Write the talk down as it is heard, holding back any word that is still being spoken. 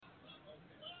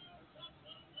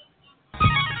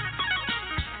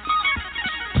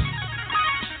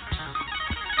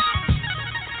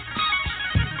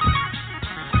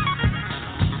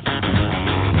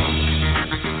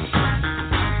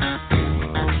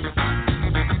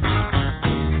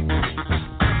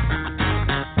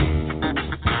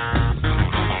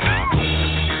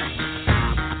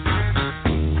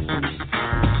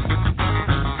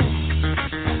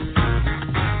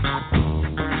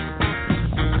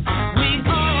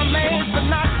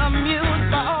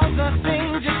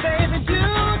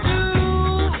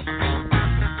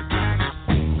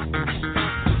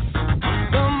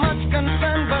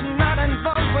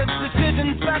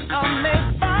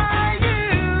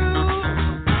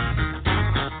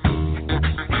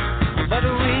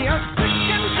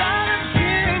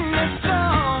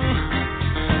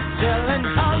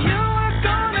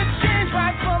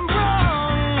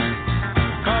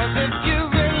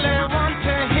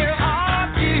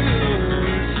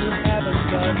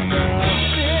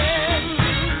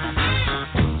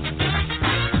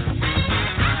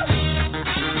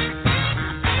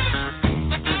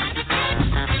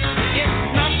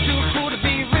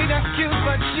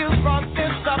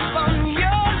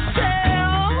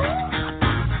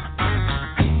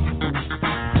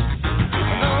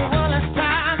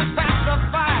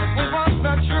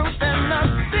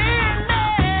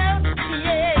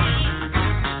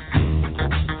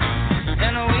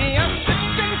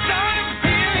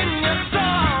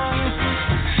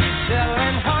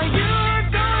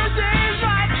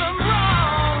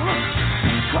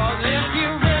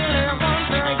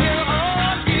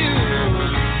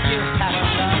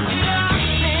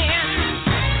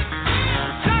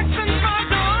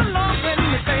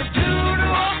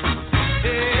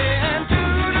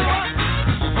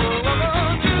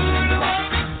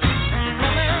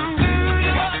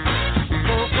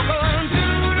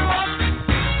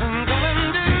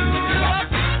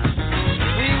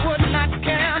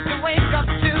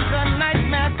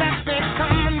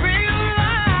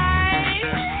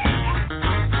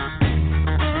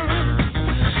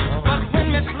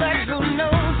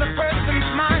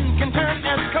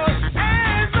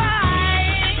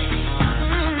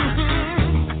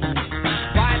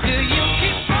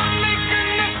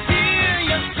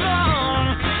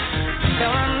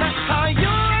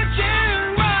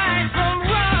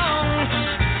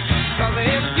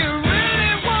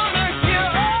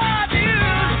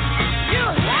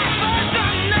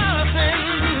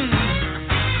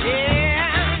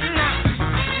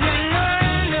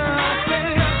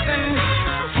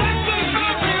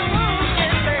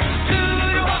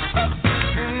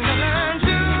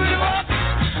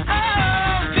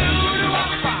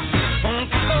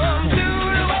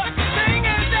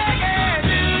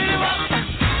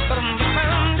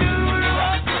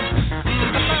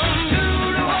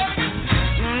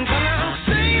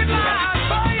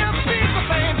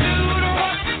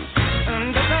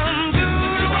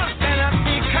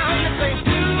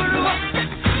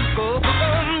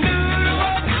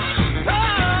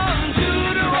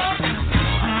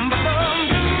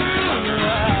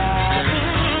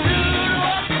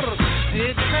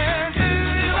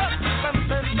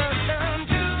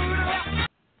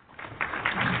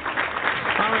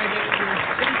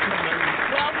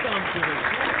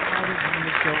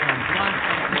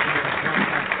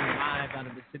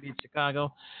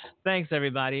Chicago. Thanks,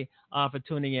 everybody, for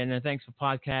tuning in, and thanks for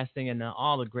podcasting and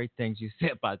all the great things you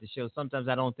say about the show. Sometimes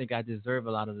I don't think I deserve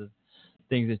a lot of the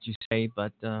things that you say,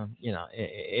 but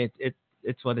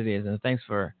it's what it is. And thanks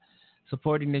for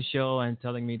supporting the show and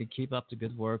telling me to keep up the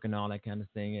good work and all that kind of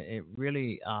thing. It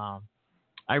really,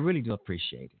 I really do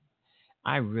appreciate it.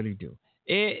 I really do.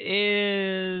 It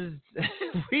is.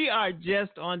 We are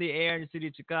just on the air in the city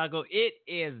of Chicago. It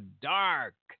is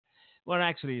dark. Well,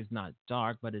 actually, it's not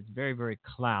dark, but it's very, very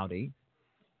cloudy.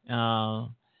 Uh,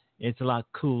 it's a lot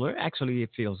cooler. Actually,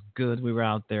 it feels good. We were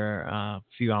out there a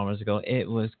few hours ago. It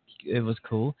was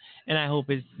cool, and I hope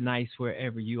it's nice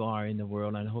wherever you are in the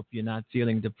world. I hope you're not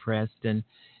feeling depressed and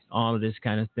all of this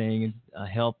kind of thing,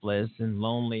 helpless and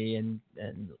lonely, and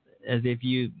as if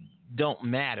you don't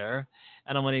matter.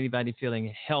 I don't want anybody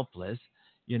feeling helpless.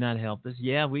 You're not helpless.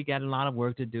 Yeah, we got a lot of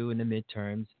work to do in the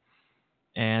midterms,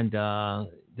 and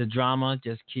the drama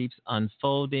just keeps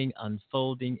unfolding,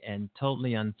 unfolding, and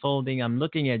totally unfolding. I'm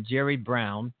looking at Jerry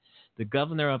Brown, the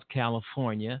governor of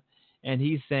California, and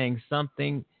he's saying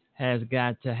something has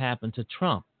got to happen to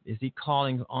Trump. Is he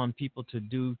calling on people to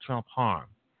do Trump harm?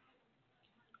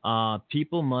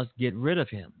 People must get rid of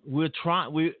him. We're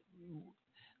trying.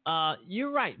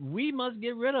 You're right. We must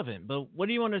get rid of him. But what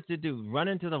do you want us to do? Run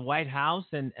into the White House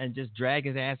and just drag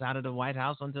his ass out of the White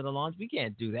House onto the lawns? We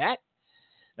can't do that.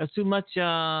 There's too much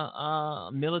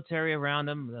military around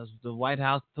him. There's the White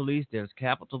House police. There's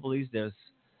Capitol Police. There's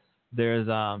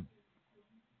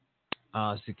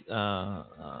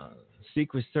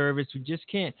Secret Service. We just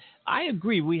can't. I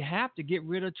agree. We have to get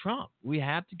rid of Trump. We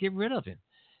have to get rid of him.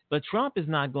 But Trump is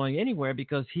not going anywhere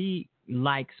because he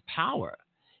likes power.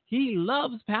 He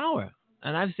loves power.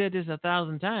 And I've said this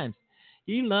 1,000 times.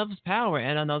 He loves power.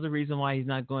 And another reason why he's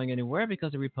not going anywhere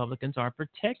because the Republicans are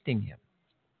protecting him.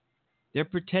 They're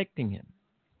protecting him.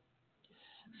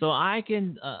 So I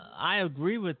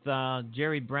agree with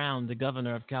Jerry Brown, the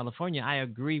governor of California. I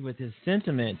agree with his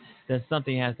sentiment that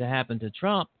something has to happen to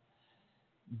Trump.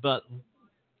 But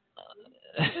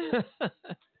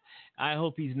I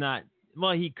hope he's not.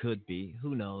 Well, he could be.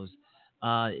 Who knows?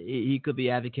 He could be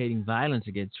advocating violence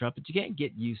against Trump, but you can't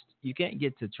get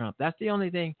to Trump. That's the only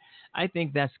thing I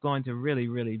think that's going to really,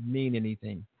 really mean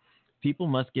anything. People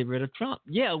must get rid of Trump.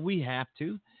 Yeah, we have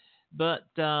to. But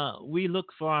we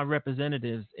look for our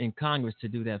representatives in Congress to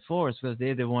do that for us because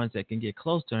they're the ones that can get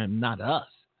close to him, not us.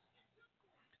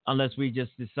 Unless we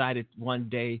just decided one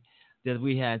day that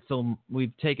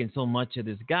we've taken so much of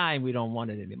this guy and we don't want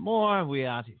it anymore. We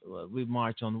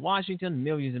march on Washington,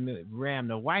 millions and millions, ram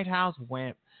the White House,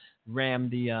 ram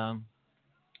the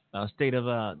state of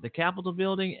the Capitol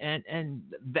building, and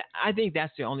I think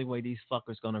that's the only way these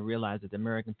fuckers going to realize that the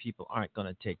American people aren't going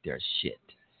to take their shit.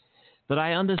 But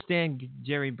I understand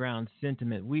Jerry Brown's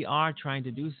sentiment. We are trying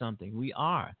to do something. We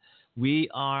are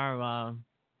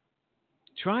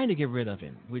trying to get rid of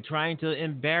him. We're trying to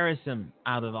embarrass him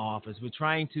out of office. We're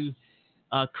trying to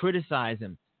criticize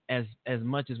him as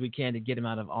much as we can to get him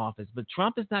out of office. But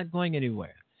Trump is not going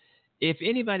anywhere. If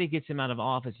anybody gets him out of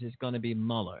office, it's going to be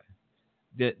Mueller,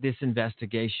 this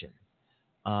investigation,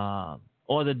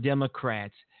 or the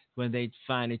Democrats when they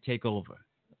finally take over,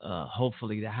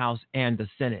 hopefully the House and the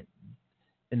Senate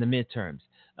in the midterms.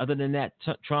 Other than that,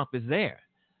 Trump is there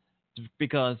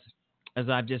because, as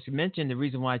I've just mentioned, the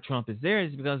reason why Trump is there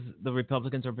is because the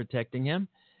Republicans are protecting him.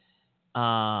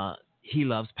 He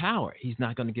loves power. He's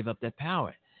not going to give up that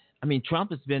power. I mean,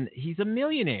 Trump he's a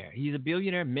millionaire. He's a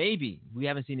billionaire, maybe. We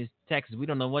haven't seen his taxes. We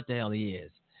don't know what the hell he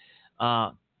is.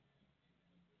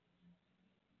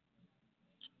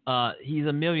 He's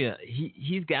a millionaire.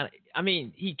 He's got, I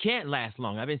mean, he can't last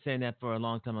long. I've been saying that for a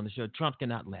long time on the show. Trump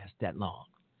cannot last that long.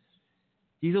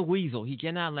 He's a weasel. He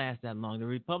cannot last that long. The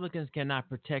Republicans cannot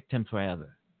protect him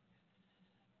forever.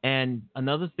 And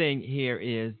another thing here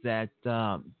is that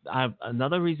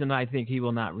another reason I think he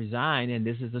will not resign, and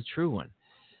this is a true one,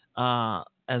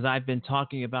 as I've been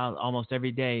talking about almost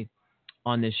every day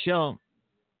on this show,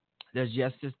 the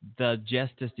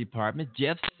Justice Department,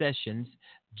 Jeff Sessions'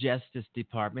 Justice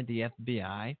Department, the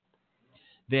FBI,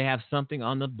 they have something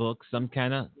on the book, some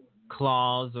kind of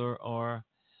clause or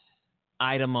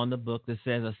item on the book that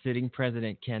says a sitting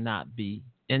president cannot be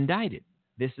indicted.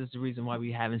 This is the reason why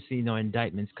we haven't seen no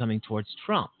indictments coming towards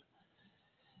Trump.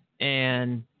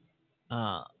 And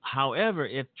however,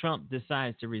 if Trump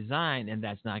decides to resign, and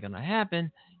that's not going to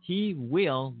happen, he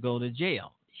will go to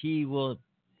jail. The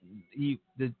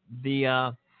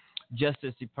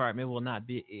Justice Department will not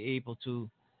be able to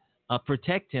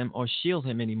protect him or shield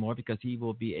him anymore because he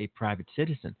will be a private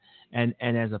citizen. And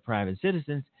as a private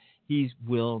citizen, he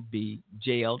will be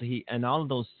jailed. And all of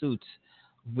those suits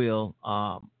will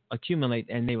accumulate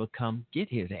and they will come get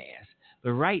his ass.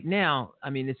 But right now, I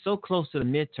mean, it's so close to the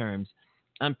midterms.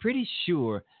 I'm pretty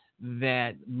sure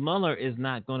that Mueller is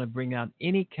not going to bring out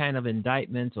any kind of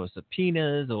indictments or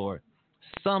subpoenas or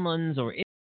summons or anything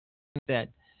that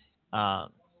uh,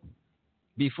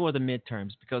 before the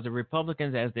midterms, because the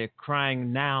Republicans, as they're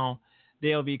crying now,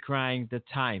 they'll be crying the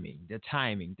timing, the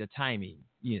timing, the timing.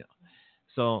 You know,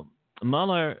 so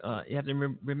Mueller, you have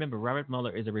to remember, Robert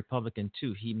Mueller is a Republican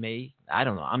too. He may, I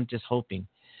don't know. I'm just hoping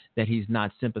that he's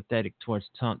not sympathetic towards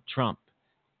Trump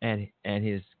and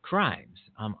his crimes.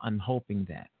 I'm hoping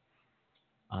that.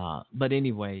 But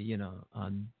anyway,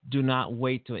 do not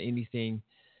wait till anything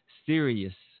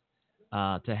serious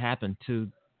to happen to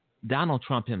Donald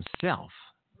Trump himself.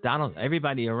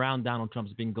 Everybody around Donald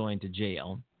Trump's been going to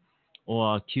jail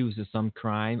or accused of some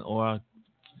crime or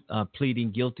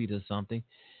pleading guilty to something.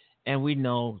 And we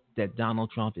know that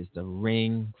Donald Trump is the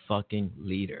ring fucking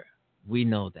leader. We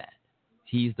know that.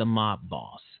 He's the mob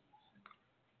boss.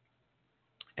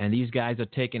 And these guys are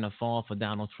taking a fall for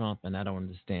Donald Trump, and I don't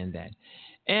understand that.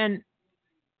 And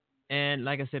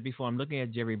like I said before, I'm looking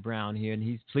at Jerry Brown here, and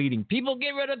he's pleading, people,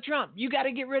 get rid of Trump. You got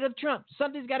to get rid of Trump.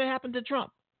 Something's got to happen to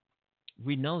Trump.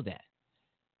 We know that.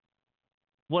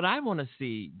 What I want to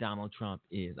see Donald Trump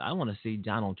is, I want to see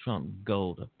Donald Trump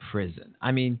go to prison.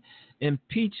 I mean,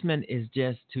 impeachment is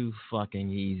just too fucking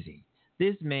easy.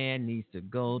 This man needs to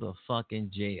go to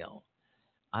fucking jail.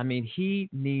 I mean, he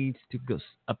needs to go,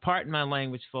 pardon my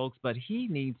language, folks, but he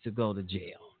needs to go to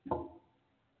jail.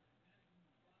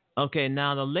 Okay,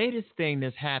 now the latest thing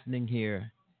that's happening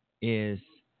here is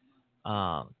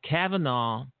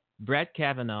Kavanaugh, Brett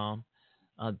Kavanaugh,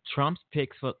 Trump's pick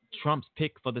for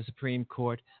the Supreme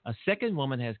Court. A second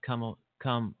woman has come on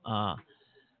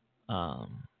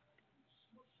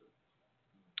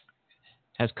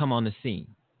the scene.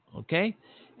 Okay,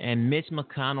 and Mitch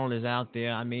McConnell is out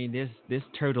there. I mean, this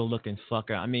turtle-looking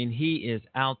fucker. I mean, he is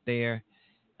out there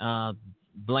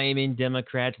blaming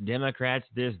Democrats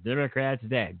this, Democrats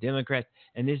that, Democrats,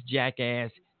 and this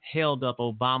jackass held up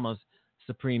Obama's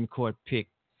Supreme Court pick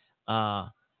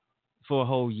for a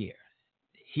whole year.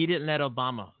 He didn't let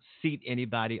Obama seat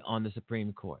anybody on the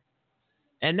Supreme Court.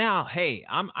 And now, hey,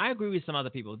 I agree with some other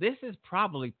people. This is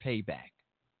probably payback.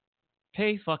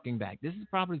 Pay fucking back. This is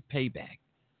probably payback.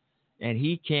 And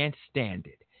he can't stand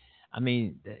it. I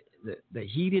mean, the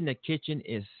heat in the kitchen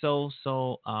is so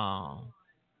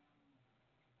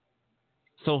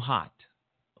hot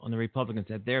on the Republicans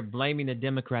that they're blaming the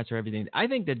Democrats for everything. I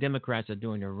think the Democrats are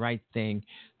doing the right thing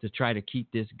to try to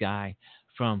keep this guy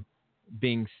from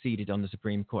being seated on the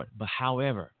Supreme Court. But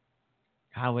however,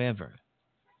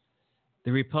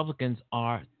 the Republicans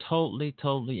are totally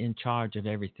in charge of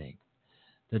everything.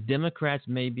 The Democrats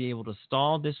may be able to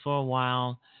stall this for a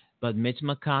while, but Mitch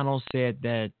McConnell said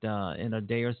that in a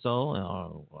day or so,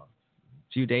 or a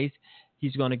few days,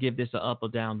 he's going to give this an up or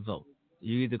down vote.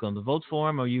 You're either going to vote for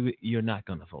him or you're not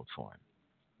going to vote for him.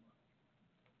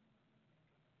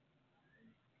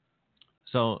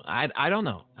 So I don't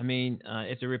know. I mean,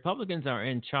 if the Republicans are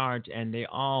in charge and they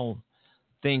all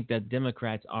think that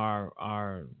Democrats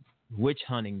are witch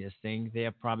hunting this thing,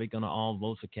 they're probably going to all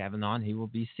vote for Kavanaugh and he will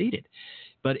be seated.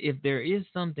 But if there is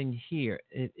something here,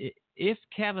 if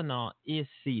Kavanaugh is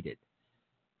seated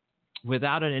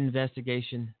without an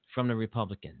investigation from the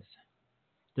Republicans,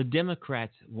 the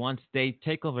Democrats, once they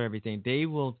take over everything, they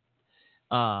will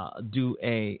do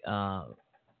a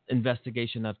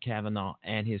investigation of Kavanaugh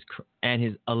and his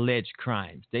alleged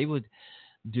crimes. They would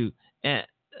do, and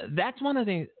that's one of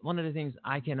the things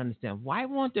I can't understand. Why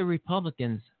won't the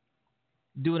Republicans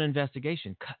do an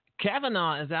investigation?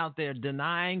 Kavanaugh is out there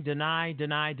denying.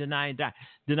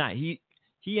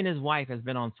 He and his wife has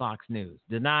been on Fox News.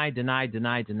 Deny.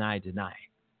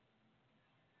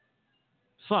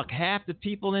 Fuck, half the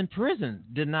people in prison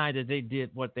deny that they did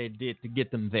what they did to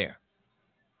get them there.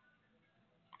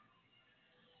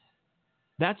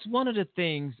 That's one of the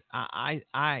things I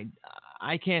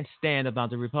can't stand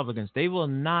about the Republicans. They will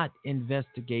not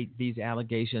investigate these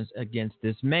allegations against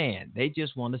this man. They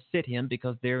just want to sit him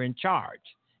because they're in charge,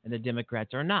 and the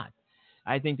Democrats are not.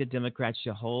 I think the Democrats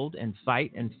should hold and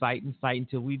fight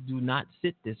until we do not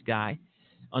sit this guy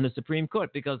on the Supreme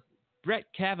Court, because Brett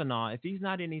Kavanaugh, if he's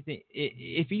not anything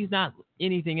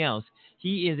else,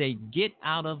 he is a get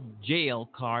out of jail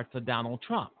card for Donald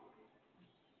Trump.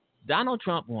 Donald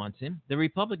Trump wants him. The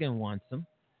Republican wants him.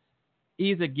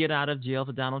 He's a get out of jail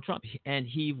for Donald Trump, and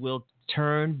he will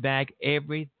turn back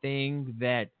everything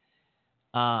that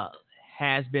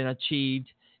has been achieved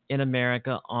in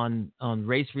America on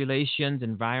race relations,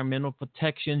 environmental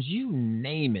protections, you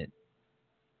name it.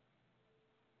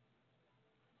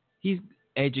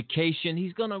 education.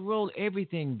 He's going to roll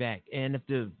everything back. And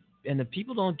if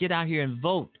people don't get out here and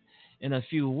vote in a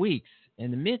few weeks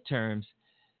in the midterms,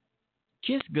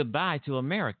 kiss goodbye to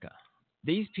America.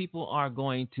 These people are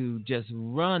going to just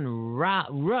run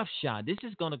roughshod. This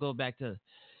is going to go back to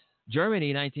Germany,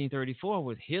 1934,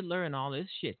 with Hitler and all this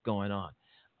shit going on.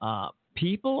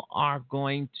 People are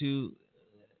going to,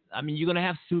 I mean, you're going to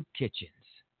have soup kitchens.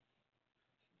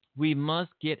 We must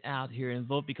get out here and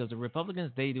vote because the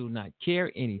Republicans, they do not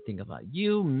care anything about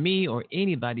you, me, or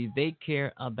anybody. They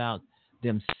care about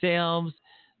themselves.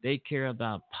 They care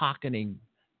about pocketing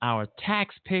our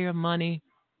taxpayer money.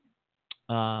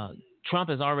 Trump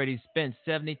has already spent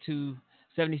 77.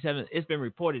 It's been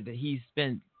reported that he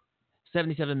spent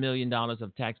 $77 million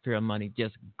of taxpayer money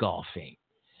just golfing.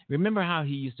 Remember how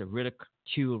he used to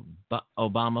ridicule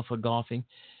Obama for golfing?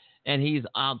 And he's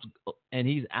out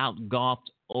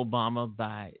golfed Obama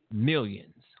by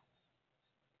millions.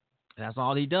 That's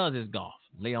all he does is golf,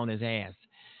 lay on his ass,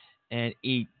 and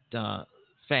eat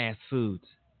fast foods,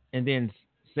 and then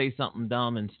say something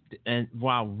dumb and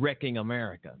while wrecking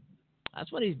America.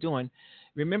 That's what he's doing.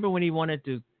 Remember when he wanted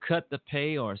to cut the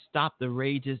pay or stop the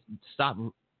raises,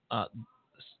 uh,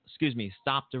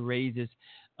 stop the raises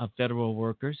of federal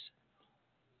workers?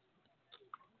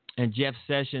 And Jeff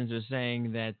Sessions is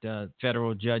saying that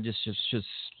federal judges should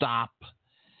stop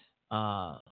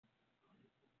uh,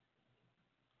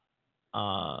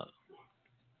 uh,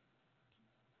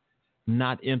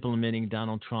 not implementing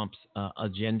Donald Trump's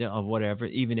agenda or whatever,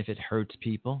 even if it hurts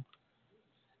people.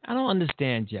 I don't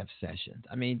understand Jeff Sessions.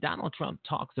 I mean, Donald Trump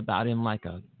talks about him like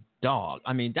a dog.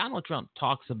 I mean, Donald Trump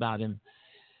talks about him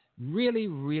really,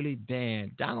 really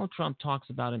bad. Donald Trump talks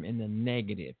about him in the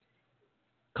negative,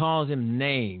 calls him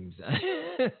names,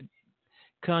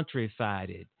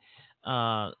 countrified,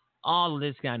 all of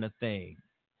this kind of thing,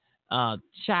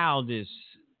 childish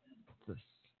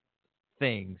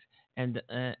things. And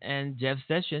Jeff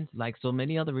Sessions, like so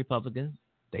many other Republicans,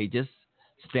 they just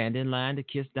stand in line to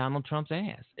kiss Donald Trump's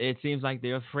ass. It seems like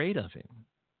they're afraid of him.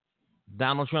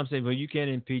 Donald Trump said, "Well, you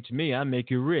can't impeach me. I make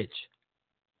you rich."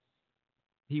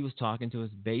 He was talking to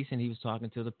his base, and he was talking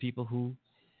to the people who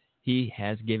he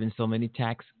has given so many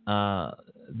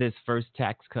this first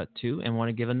tax cut to, and want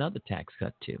to give another tax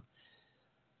cut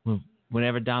to.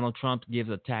 Whenever Donald Trump gives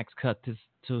a tax cut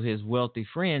to his wealthy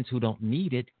friends who don't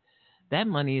need it, that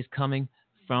money is coming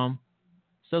from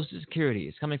Social Security.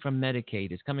 It's coming from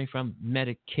Medicaid. It's coming from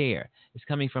Medicare. It's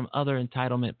coming from other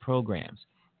entitlement programs.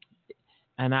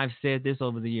 And I've said this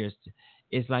over the years.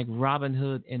 It's like Robin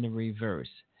Hood in the reverse,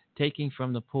 taking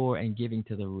from the poor and giving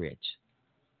to the rich.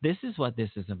 This is what this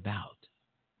is about.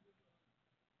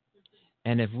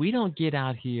 And if we don't get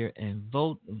out here and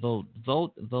vote,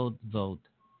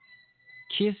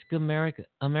 kiss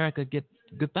America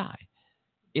goodbye.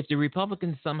 If the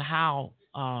Republicans somehow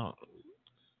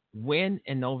win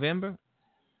in November,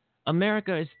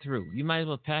 America is through. You might as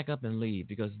well pack up and leave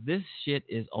because this shit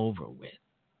is over with.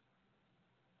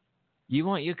 You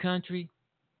want your country?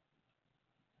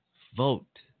 Vote.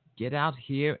 Get out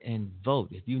here and vote.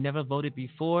 If you never voted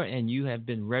before and you have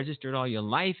been registered all your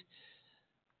life,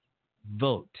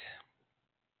 vote.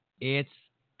 It's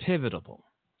pivotal.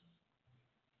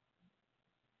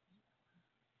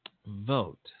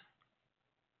 Vote.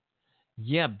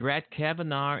 Yeah, Brett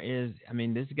Kavanaugh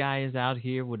this guy is out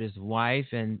here with his wife,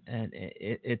 and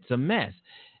it's a mess.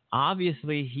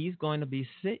 Obviously, he's going to be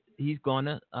sick. He's going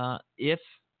to, if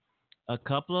a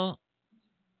couple of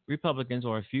Republicans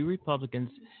or a few Republicans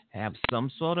have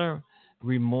some sort of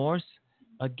remorse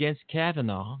against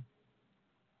Kavanaugh,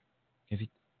 if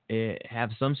you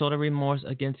have some sort of remorse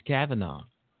against Kavanaugh,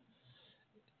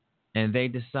 and they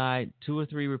decide, 2 or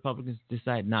 3 Republicans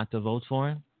decide not to vote for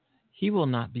him, he will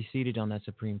not be seated on that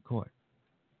Supreme Court.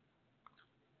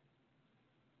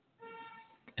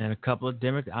 And a couple of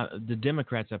the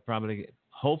Democrats are probably,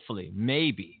 hopefully,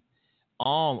 maybe,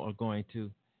 all are going to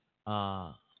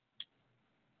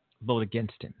vote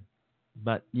against him.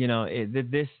 But,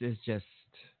 this is just,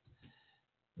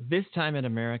 this time in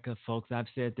America, folks, I've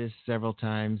said this several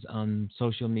times on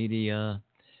social media,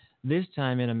 this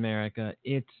time in America,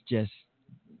 it's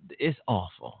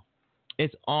awful.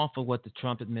 It's awful what the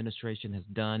Trump administration has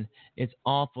done. It's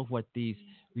awful what these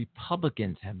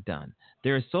Republicans have done.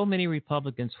 There are so many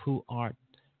Republicans who are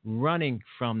running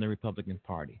from the Republican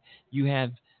Party. You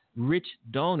have rich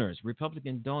donors,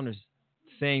 Republican donors,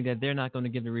 saying that they're not going to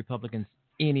give the Republicans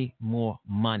any more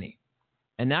money.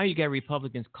 And now you got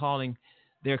Republicans calling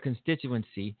their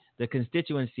constituency, the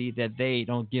constituency that they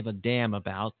don't give a damn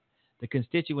about, the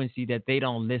constituency that they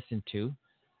don't listen to.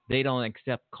 They don't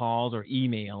accept calls or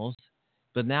emails.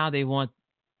 But now they want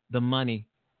the money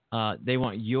They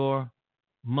want your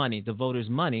money, the voters'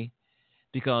 money,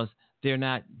 because they're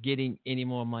not getting any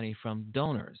more money from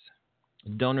donors.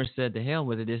 Donors said, "To hell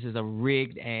with it. This is a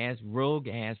rigged ass, rogue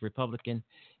ass Republican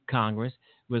Congress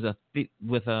with a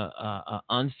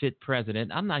unfit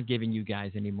president. I'm not giving you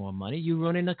guys any more money. You're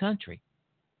running the country."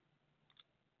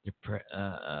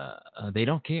 They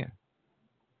don't care.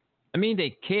 I mean, they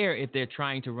care if they're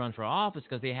trying to run for office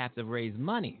because they have to raise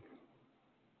money.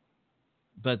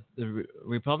 But the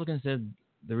Republicans said,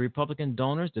 the Republican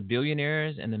donors, the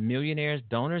billionaires and the millionaires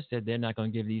donors said they're not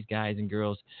going to give these guys and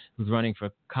girls who's running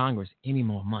for Congress any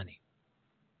more money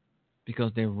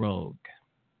because they're rogue.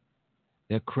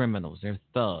 They're criminals. They're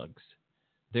thugs.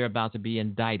 They're about to be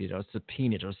indicted or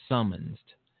subpoenaed or summoned.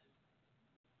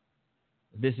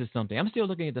 This is something. I'm still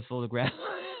looking at the photograph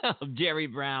of Jerry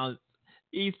Brown.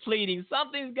 He's pleading.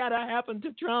 Something's got to happen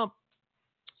to Trump.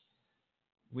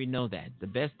 We know that. The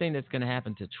best thing that's going to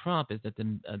happen to Trump is that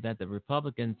the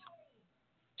Republicans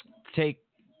take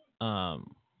over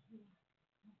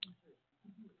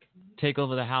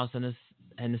the House and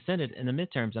the Senate in the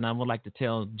midterms. And I would like to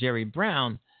tell Jerry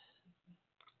Brown,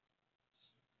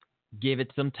 give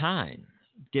it some time.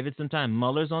 Give it some time.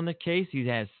 Mueller's on the case.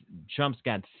 Trump's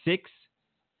got 6.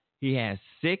 He has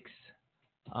 6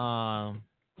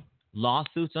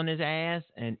 lawsuits on his ass,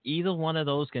 and either one of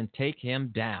those can take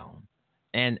him down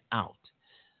and out.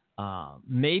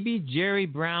 Maybe Jerry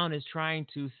Brown is trying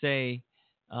to say,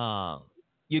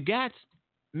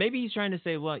 maybe he's trying to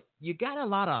say, well, you got a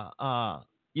lot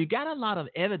of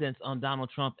evidence on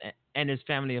Donald Trump and his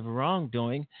family of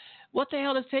wrongdoing. What the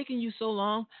hell is taking you so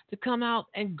long to come out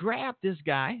and grab this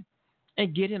guy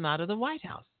and get him out of the White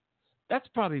House? That's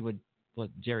probably what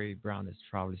Jerry Brown is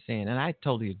probably saying, and I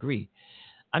totally agree.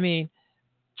 I mean,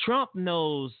 Trump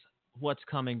knows what's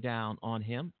coming down on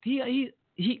him. He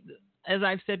as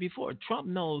I've said before, Trump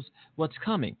knows what's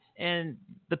coming, and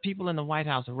the people in the White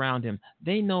House around him,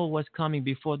 they know what's coming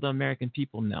before the American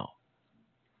people know.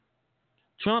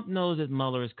 Trump knows that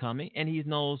Mueller is coming, and he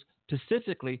knows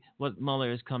specifically what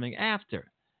Mueller is coming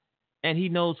after, and he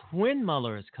knows when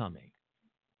Mueller is coming.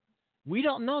 We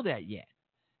don't know that yet,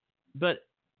 but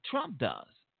Trump does.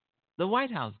 The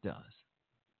White House does.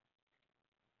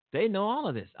 They know all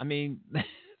of this. I mean,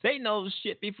 they know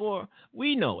shit before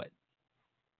we know it.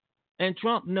 And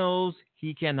Trump knows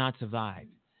he cannot survive.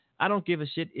 I don't give a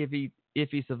shit if he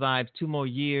survives 2 more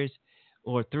years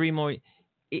or 3 more.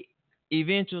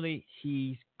 Eventually,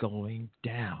 he's going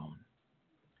down.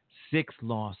 6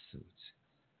 lawsuits,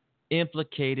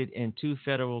 implicated in 2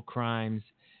 federal crimes,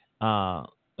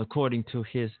 according to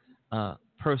his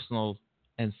personal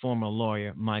and former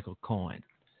lawyer, Michael Cohen.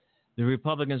 The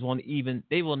Republicans will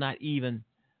not even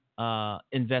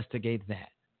investigate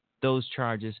those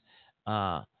charges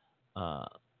for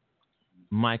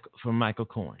Michael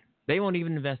Cohen. They won't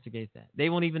even investigate that. They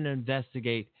won't even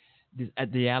investigate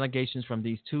the allegations from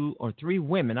these 2 or 3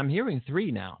 women. I'm hearing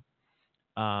 3 now.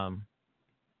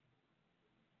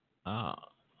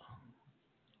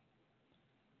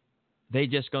 They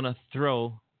just gonna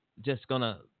throw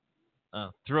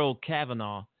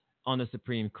Kavanaugh on the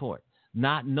Supreme Court,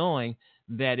 not knowing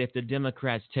that if the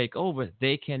Democrats take over,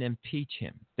 they can impeach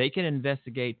him. They can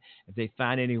investigate. If they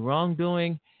find any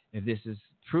wrongdoing, if this is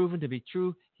proven to be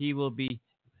true, he will be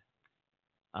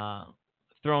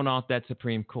thrown off that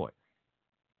Supreme Court.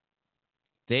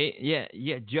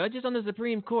 Judges on the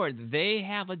Supreme Court, they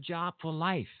have a job for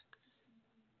life.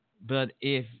 But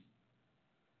if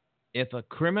a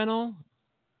criminal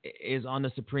is on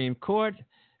the Supreme Court,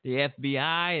 the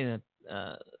FBI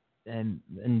and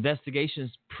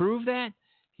investigations prove that,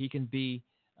 he can be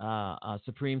a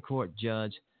Supreme Court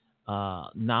judge,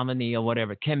 nominee or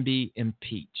whatever, can be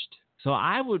impeached. So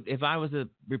I would, if I was a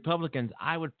Republican,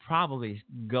 I would probably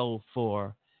go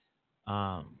for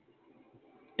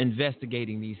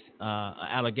investigating these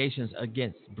allegations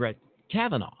against Brett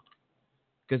Kavanaugh.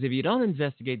 Because if you don't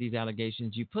investigate these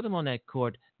allegations, you put them on that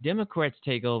court, Democrats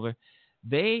take over,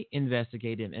 they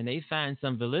investigate him, and they find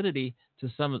some validity to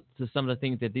some of the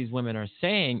things that these women are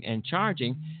saying and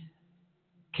charging,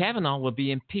 Kavanaugh will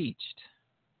be impeached.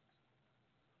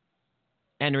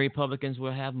 And the Republicans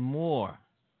will have more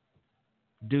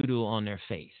doo-doo on their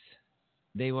face.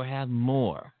 They will have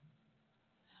more.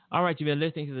 All right, you've been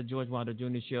listening to the George Wilder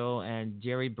Jr. Show, and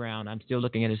Jerry Brown, I'm still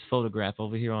looking at his photograph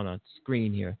over here on a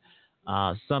screen here.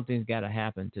 Something's got to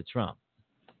happen to Trump.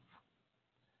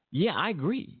 Yeah, I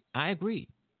agree.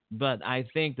 But I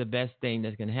think the best thing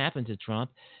that's going to happen to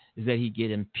Trump is that he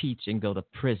get impeached and go to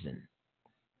prison.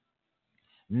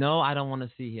 No, I don't want to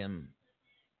see him.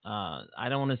 I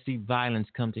don't want to see violence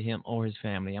come to him or his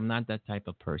family. I'm not that type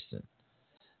of person.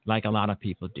 like a lot of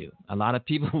people do. A lot of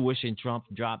people wishing Trump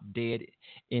dropped dead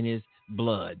in his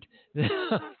blood.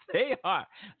 They are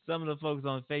some of the folks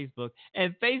on Facebook,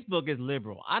 and Facebook is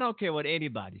liberal. I don't care what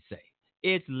anybody say.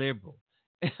 It's liberal.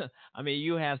 I mean,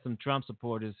 you have some Trump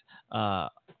supporters uh,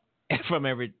 from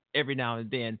every now and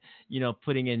then,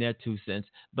 putting in their 2 cents.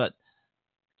 But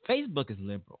Facebook is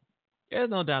liberal. There's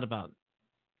no doubt about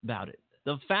it.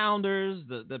 The founders,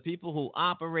 the people who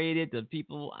operated, the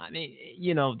people, I mean,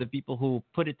 the people who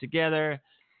put it together,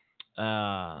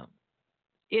 uh,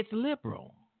 it's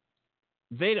liberal.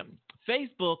 They don't,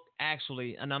 Facebook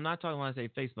actually, and I'm not talking when I say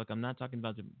Facebook, I'm not talking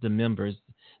about the members,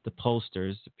 the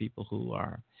posters, the people who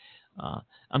are, uh,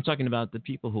 I'm talking about the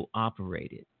people who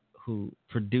operate it, who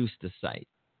produce the site.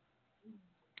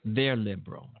 They're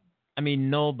liberal. I mean,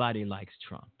 nobody likes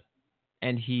Trump,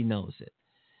 and he knows it.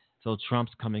 So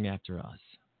Trump's coming after us,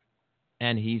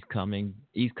 and he's coming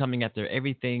after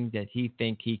everything that he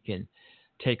think he can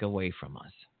take away from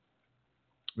us.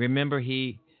 Remember,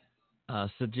 he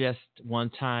suggests one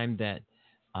time that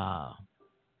uh,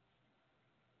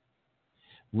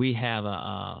 we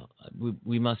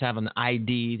must have an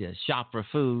ID to shop for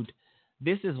food.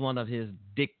 This is one of his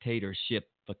dictatorship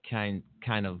kind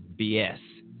of BS,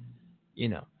 you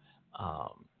know.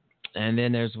 Um, and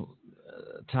then there's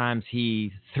times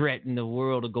he threatened the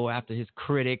world to go after his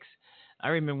critics. I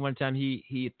remember one time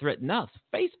he threatened us,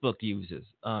 Facebook users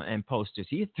and posters.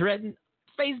 He threatened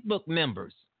Facebook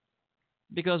members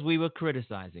because we were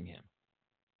criticizing him,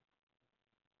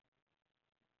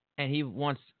 and he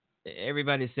wants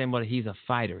everybody saying, "Well, he's a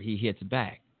fighter. He hits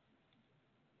back,"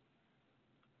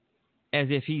 as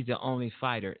if he's the only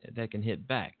fighter that can hit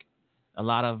back. A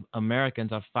lot of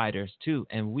Americans are fighters too,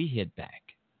 and we hit back.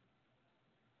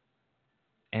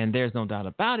 And there's no doubt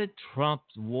about it.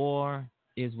 Trump's war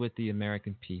is with the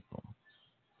American people.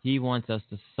 He wants us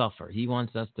to suffer. He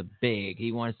wants us to beg.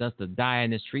 He wants us to die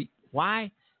in the street. Why?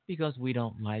 Because we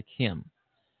don't like him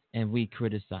and we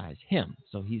criticize him.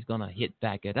 So he's going to hit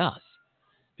back at us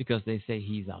because they say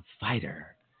he's a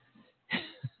fighter.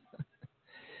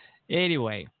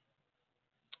 Anyway,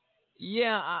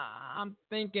 yeah, I'm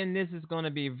thinking this is going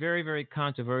to be very, very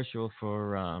controversial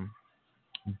for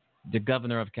the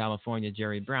governor of California,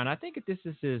 Jerry Brown. I think this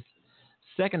is his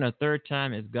second or third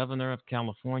time as governor of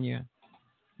California.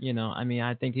 I mean,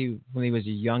 I think when he was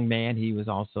a young man, he was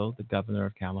also the governor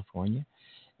of California.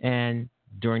 And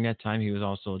during that time, he was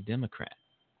also a Democrat.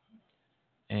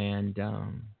 And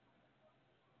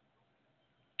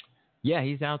yeah,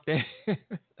 he's out there.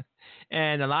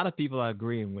 And a lot of people are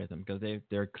agreeing with him because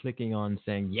they're clicking on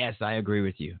saying, yes, I agree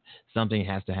with you. Something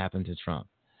has to happen to Trump.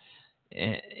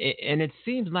 And it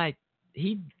seems like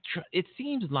it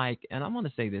seems like, and I want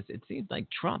to say this, it seems like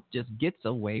Trump just gets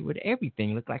away with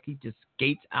everything. Look like he just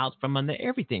skates out from under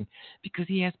everything because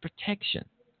he has protection.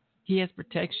 He has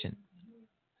protection.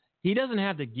 He doesn't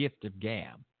have the gift of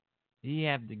gab. He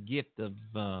has the gift of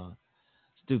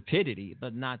stupidity,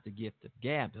 but not the gift of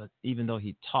gab. Even though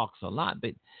he talks a lot,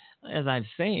 but as I've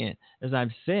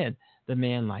said, the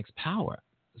man likes power.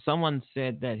 Someone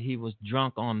said that he was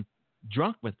drunk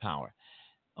with power,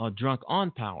 or drunk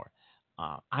on power.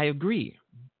 I agree.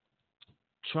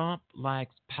 Trump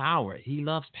likes power. He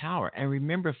loves power. And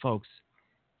remember, folks,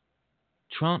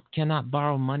 Trump cannot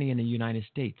borrow money in the United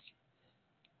States.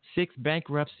 6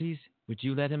 bankruptcies. Would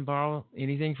you let him borrow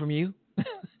anything from you?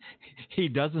 He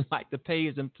doesn't like to pay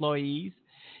his employees.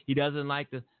 He doesn't like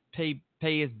to pay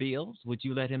his bills. Would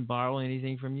you let him borrow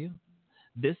anything from you?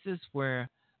 This is where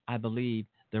I believe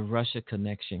the Russia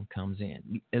connection comes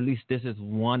in. At least this is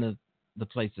one of the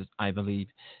places I believe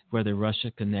where the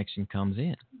Russia connection comes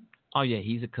in. Oh yeah,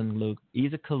 he's a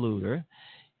colluder.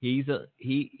 He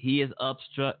has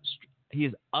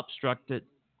obstructed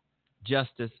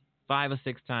justice 5 or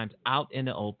 6 times out in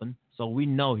the open. So we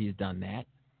know he's done that,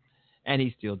 and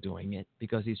he's still doing it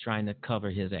because he's trying to cover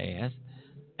his ass.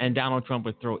 And Donald Trump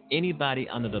would throw anybody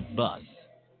under the bus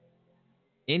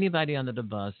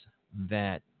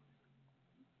that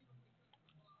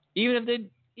even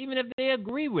if they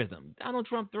agree with him. Donald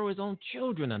Trump throw his own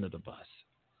children under the bus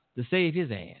to save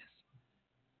his ass.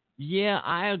 Yeah,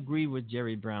 I agree with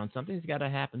Jerry Brown. Something's got to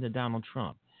happen to Donald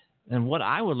Trump. And what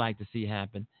I would like to see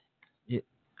happen, it,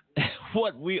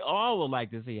 what we all would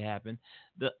like to see happen,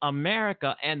 the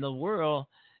America and the world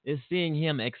is seeing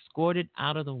him escorted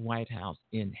out of the White House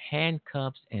in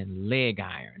handcuffs and leg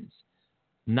irons.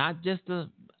 Not just a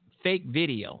fake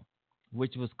video,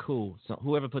 which was cool. So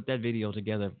whoever put that video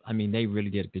together, I mean, they really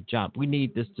did a good job. We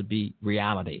need this to be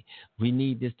reality. We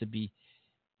need this to be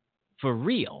for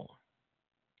real,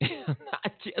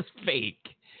 not just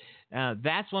fake.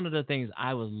 That's one of the things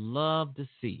I would love to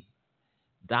see.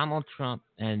 Donald Trump,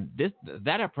 and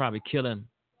that'll probably kill him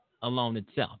alone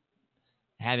itself.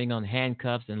 Having on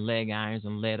handcuffs and leg irons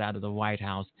and led out of the White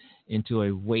House into a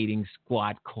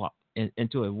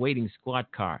into a waiting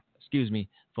squad car. Excuse me,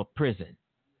 for prison.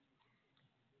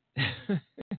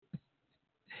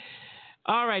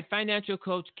 All right, financial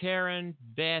coach Karen,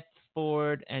 Beth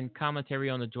Ford, and commentary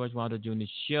on the George Wilder Jr.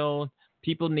 Show.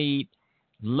 People need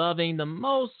loving the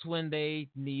most when they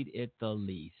need it the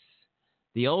least.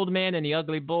 The Old Man and the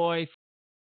Ugly Boy,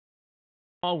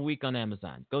 all week on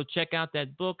Amazon. Go check out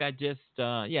that book. It's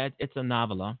a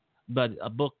novella, but a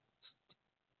book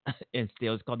and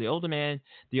still it's called The Old Man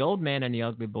and the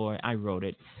Ugly Boy. I wrote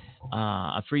it,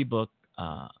 a free book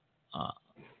uh,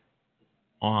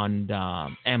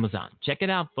 on Amazon. Check it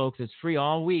out, folks. It's free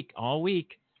all week,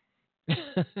 and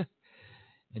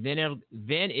then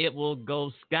it will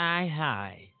go sky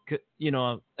high.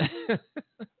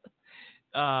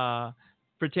 Uh,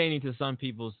 pertaining to some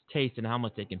people's taste and how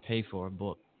much they can pay for a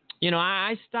book.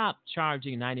 I stopped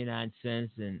charging 99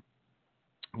 cents and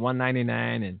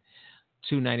 1.99 and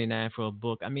 2.99 for a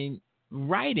book. I mean,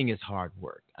 writing is hard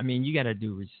work. I mean, you got to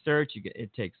do research.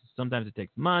 Sometimes it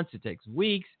takes months, it takes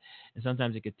weeks, and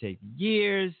sometimes it could take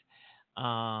years.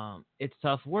 It's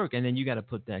tough work, and then you got to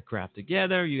put that crap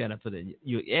together. You got to put it.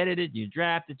 You edit it, you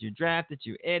draft it, you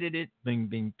edit it. Bing,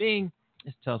 bing, bing.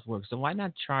 It's tough work. So why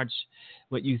not charge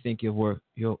what you think your work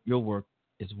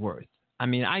is worth? I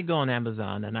mean, I go on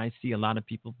Amazon and I see a lot of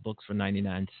people books for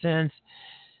 99 cents,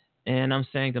 and I'm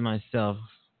saying to myself,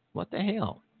 what the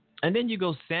hell? And then you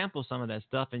go sample some of that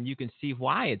stuff, and you can see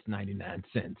why it's 99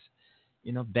 cents.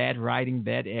 Bad writing,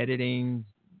 bad editing,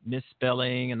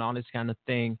 misspelling, and all this kind of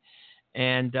thing.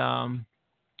 And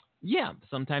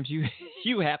sometimes you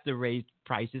you have to raise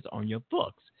prices on your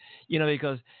books,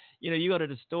 because you go to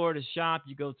the store to shop,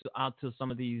 you go out to some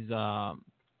of these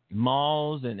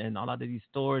malls and a lot of these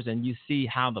stores, and you see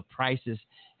how the prices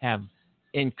have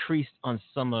increased on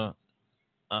some of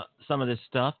this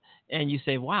stuff, and you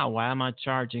say, wow, why am I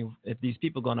charging? If these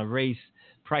people are going to raise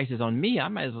prices on me, I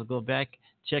might as well go back,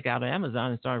 check out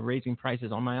Amazon, and start raising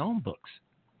prices on my own books,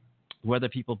 whether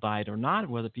people buy it or not,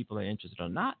 whether people are interested or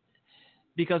not.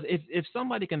 Because if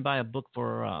somebody can buy a book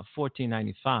for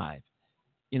 $14.95,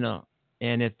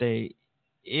 and if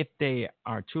they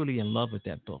are truly in love with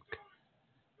that book,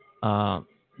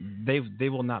 they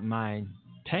will not mind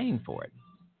paying for it.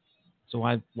 So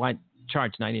why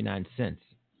charge 99 cents?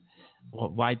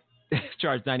 Well, why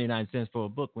charge 99 cents for a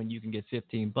book when you can get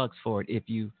 $15 for it if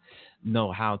you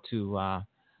know how to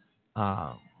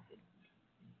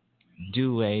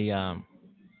do a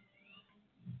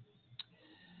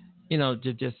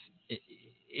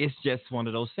it's just one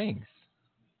of those things.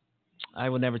 I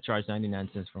will never charge 99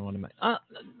 cents for one of my.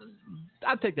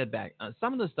 I'll take that back.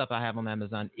 Some of the stuff I have on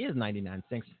Amazon is 99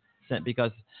 cents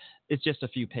because it's just a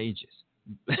few pages,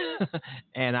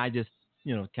 and I just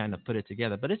kind of put it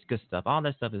together. But it's good stuff. All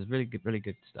that stuff is really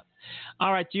good stuff.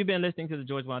 All right, you've been listening to the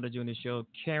George Wilder Jr. Show.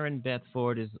 Karen Beth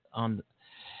Ford is going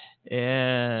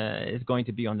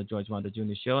to be on the George Wilder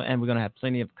Jr. Show, and we're going to have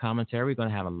plenty of commentary. We're going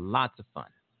to have lots of fun.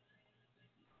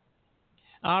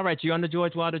 All right, you're on the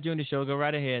George Wilder Jr. Show. Go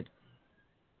right ahead.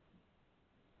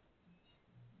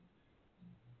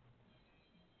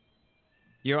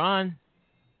 You're on.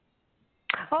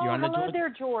 Oh, hello there,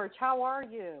 George. How are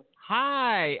you?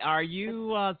 Hi. Are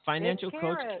you financial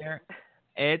coach Karen?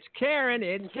 It's Karen.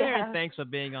 Karen. Thanks for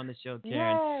being on the show,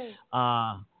 Karen. Yay.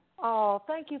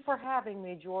 Thank you for having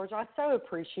me, George. I so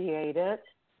appreciate it.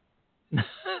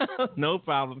 No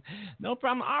problem.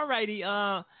 All righty.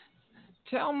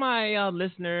 Tell my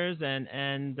listeners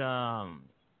and the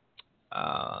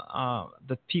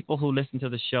people who listen to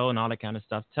the show and all that kind of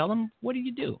stuff, tell them, what do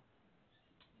you do?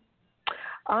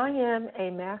 I am a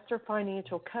master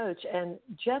financial coach, and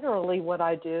generally what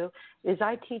I do is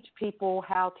I teach people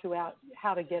how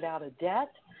to get out of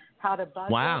debt, how to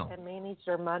budget and manage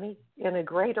their money in a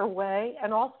greater way,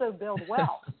 and also build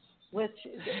wealth, which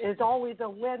is always a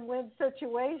win-win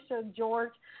situation,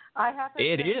 George. I haven't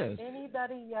met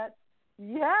anybody yet.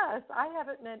 Yes, I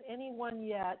haven't met anyone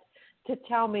yet to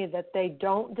tell me that they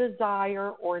don't desire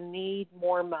or need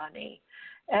more money.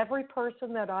 Every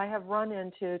person that I have run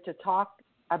into to talk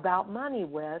about money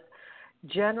with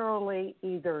generally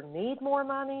either need more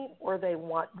money or they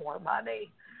want more money.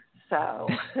 So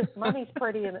money's a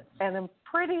pretty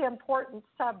important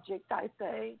subject, I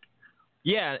think.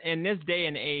 Yeah, in this day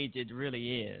and age, it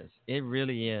really is. It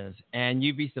really is. And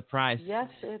you'd be surprised. Yes,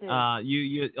 it is.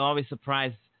 You're always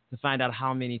surprised to find out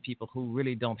how many people who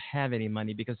really don't have any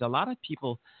money, because a lot of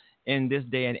people in this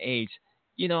day and age,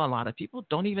 a lot of people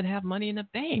don't even have money in the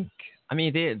bank. I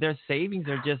mean, their savings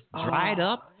are just dried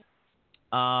up.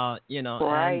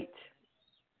 Right.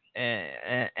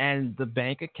 And the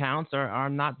bank accounts are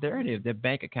not there. Their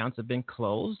bank accounts have been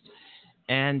closed,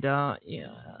 and uh,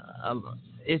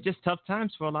 it's just tough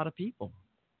times for a lot of people.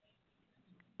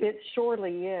 It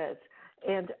surely is.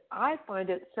 And I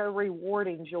find it so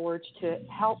rewarding, George, to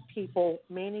help people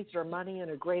manage their money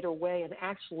in a greater way and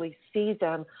actually see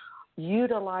them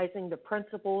utilizing the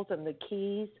principles and the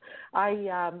keys.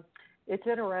 It's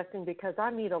interesting because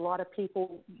I meet a lot of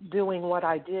people doing what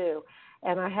I do,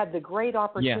 and I had the great Yeah,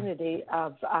 opportunity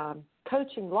of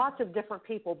coaching lots of different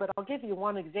people. But I'll give you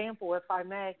one example, if I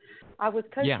may. I was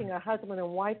yeah, coaching a husband and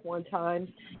wife one time,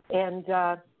 and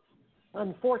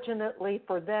unfortunately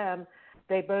for them,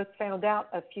 they both found out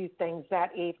a few things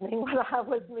that evening when I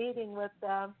was meeting with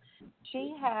them.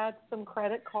 She had some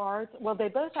credit cards. Well, they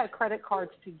both had credit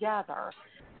cards together,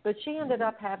 but she ended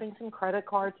up having some credit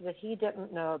cards that he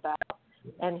didn't know about,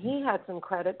 and he had some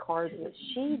credit cards that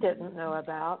she didn't know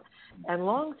about. And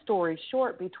long story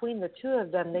short, between the two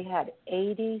of them, they had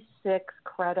 86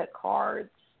 credit cards.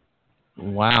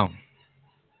 wow.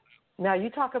 Now,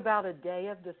 you talk about a day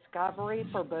of discovery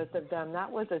for both of them.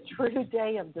 That was a true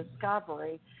day of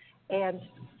discovery. And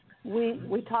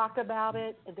we talked about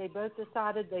it, and they both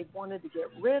decided they wanted to get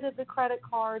rid of the credit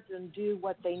cards and do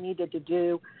what they needed to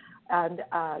do and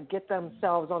get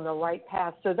themselves on the right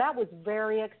path. So that was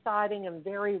very exciting and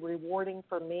very rewarding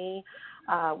for me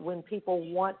when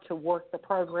people want to work the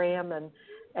program and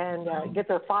get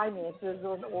their finances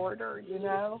in order, you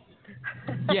know?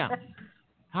 Yeah.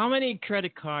 How many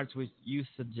credit cards would you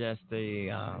suggest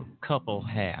a couple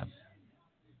have?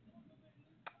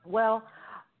 Well,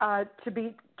 to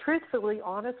be truthfully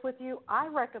honest with you, I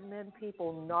recommend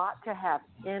people not to have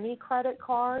any credit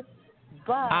cards,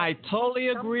 but I totally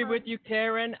agree with sometimes. you,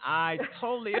 Karen. I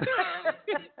totally agree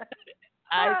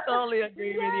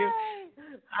with you.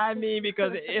 Yay! I mean,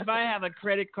 because if I have a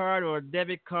credit card or a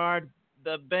debit card,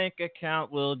 the bank account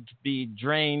will be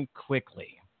drained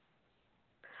quickly.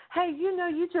 Hey, you know,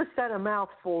 you just said a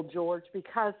mouthful, George,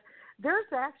 because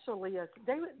there's actually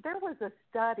there was a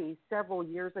study several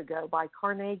years ago by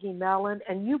Carnegie Mellon,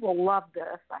 and you will love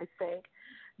this, I think.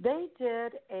 They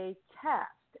did a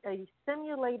test, a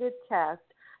simulated test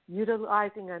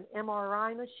utilizing an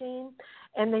MRI machine,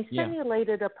 and they Yeah.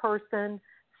 simulated a person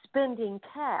spending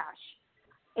cash.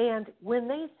 And when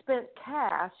they spent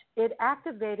cash, it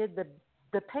activated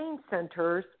the pain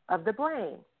centers of the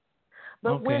brain.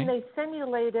 But when Okay. they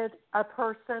simulated a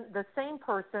person, the same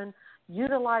person,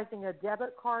 utilizing a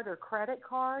debit card or credit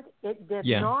card, it did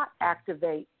Yeah. not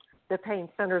activate the pain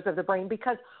centers of the brain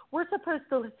because we're supposed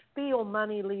to feel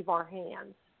money leave our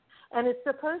hands. And it's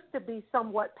supposed to be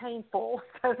somewhat painful,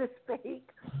 so to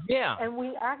speak. Yeah. And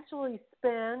we actually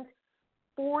spend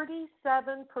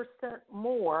 47%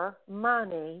 more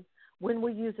money when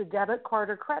we use a debit card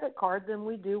or credit card than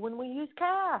we do when we use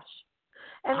cash.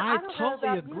 And I I don't know totally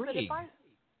about you, but agree.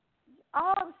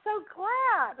 I'm so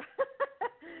glad.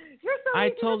 You're so I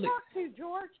easy to totally, talk to,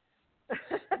 George.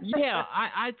 yeah,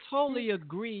 I totally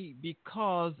agree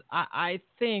because I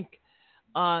think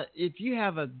if you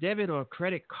have a debit or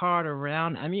credit card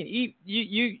around, I mean,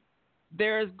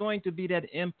 there's going to be that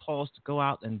impulse to go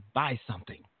out and buy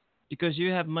something because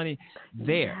you have money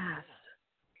there. Yes,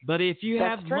 But if you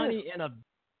that's have true. money in a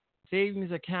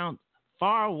savings account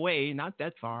far away, not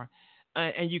that far,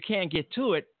 and you can't get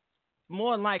to it,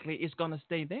 more than likely it's going to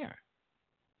stay there.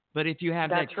 But if you have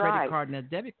that That's credit right. card and that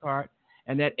debit card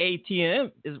and that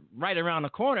ATM is right around the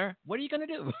corner, what are you going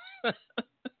to do?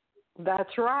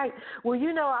 That's right. Well,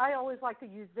 you know, I always like to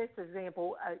use this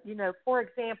example. For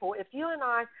example, if you and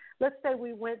I, let's say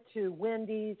we went to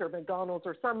Wendy's or McDonald's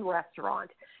or some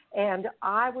restaurant, and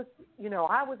I was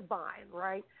buying,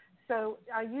 right? So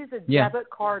I use a Yeah. debit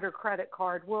card or credit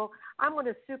card. Well, I'm going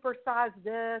to supersize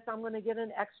this. I'm going to get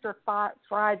an extra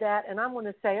fry that, and I'm going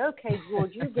to say, okay,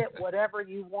 George, you get whatever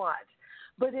you want.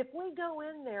 But if we go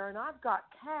in there and I've got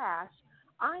cash,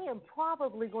 I am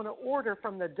probably going to order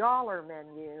from the dollar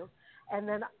menu. And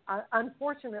then,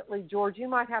 unfortunately, George, you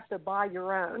might have to buy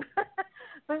your own.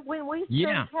 But when we spend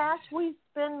Yeah. cash, we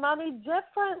spend money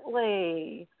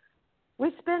differently.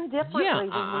 We spend Yeah. differently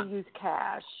when we use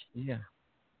cash. Yeah.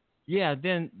 Yeah,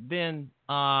 then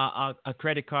a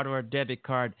credit card or a debit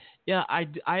card. Yeah,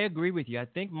 I agree with you. I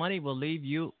think money will leave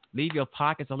your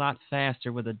pockets a lot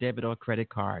faster with a debit or credit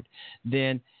card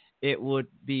than it would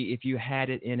be if you had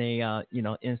it in a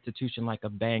institution like a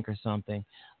bank or something.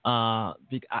 I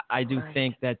do Right.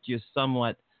 think that you're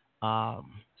somewhat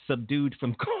subdued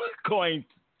from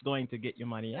going to get your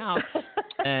money out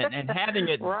and having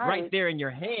it right Right. there in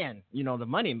your hand. The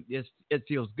money is it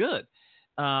feels good.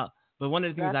 But one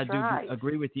of the things That's I do right.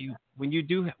 agree with you, when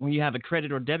you have a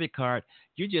credit or debit card,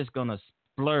 you're just gonna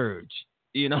splurge.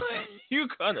 You know, you're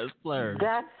gonna splurge,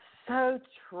 That's so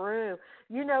true.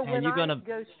 You know, and when you're I gonna.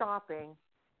 go shopping,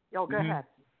 oh, go Hmm. ahead.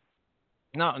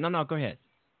 No, no, no. Go ahead.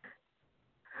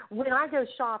 When I go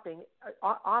shopping,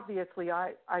 obviously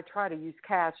I try to use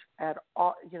cash at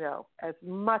all, as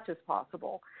much as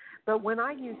possible. But when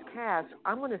I use cash,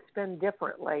 I'm going to spend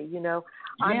differently. I'm Yeah,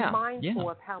 yeah, mindful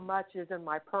of how much is in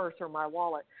my purse or my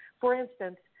wallet. For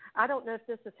instance, I don't know if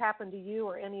this has happened to you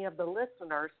or any of the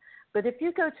listeners, but if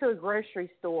you go to a grocery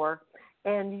store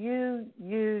and you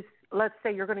use, let's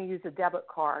say you're going to use a debit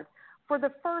card, for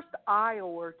the first aisle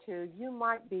or two, you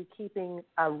might be keeping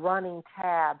a running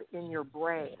tab in your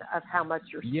brain of how much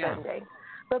you're yeah, spending.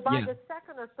 But by yeah, the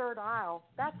second or third aisle,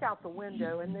 that's out the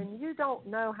window, and then you don't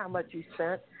know how much you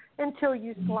spent until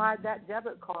you slide that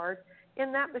debit card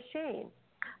in that machine.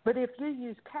 But if you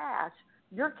use cash,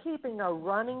 you're keeping a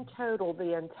running total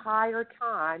the entire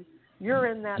time you're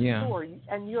in that yeah. store,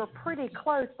 and you're pretty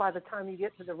close by the time you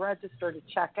get to the register to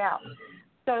check out.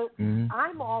 So Hmm.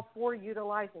 I'm all for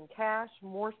utilizing cash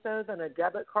more so than a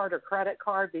debit card or credit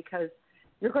card because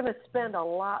you're going to spend a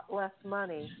lot less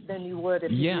money than you would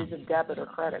if you Yeah, use a debit or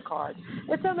credit card.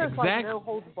 It's almost like exactly. no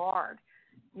holds barred.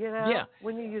 Yeah,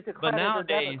 When you use a but credit or debit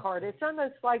nowadays, card, it's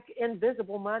almost like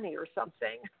invisible money or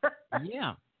something.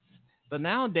 yeah, but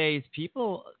nowadays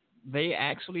people they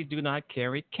actually do not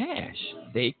carry cash.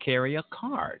 They carry a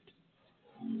card.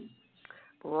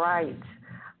 Right.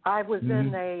 I was in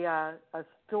Hmm. a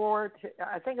store.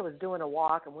 I think I was doing a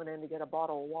walk and went in to get a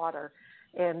bottle of water.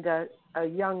 And a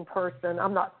young person.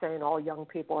 I'm not saying all young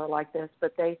people are like this,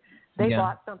 but they Yeah,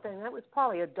 bought something that was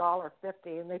probably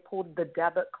 $1.50, and they pulled the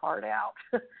debit card out.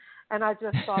 And I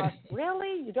just thought,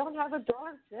 really, you don't have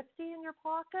 $1.50 in your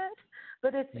pocket?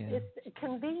 But yeah, it's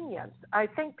convenience. I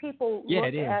think people yeah.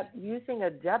 It look is. at using a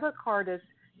debit card as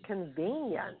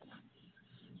convenience.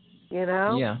 You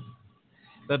know. Yeah.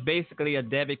 But basically, a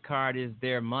debit card is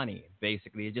their money.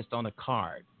 Basically, it's just on a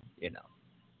card. You know,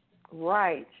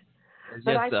 Right. it's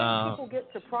But just I think people get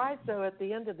surprised, though, at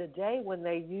the end of the day when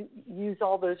they use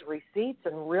all those receipts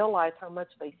and realize how much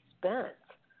they spent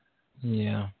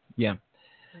yeah, yeah.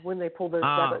 when they pull those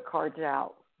Uh, debit cards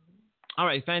out. all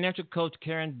right, financial coach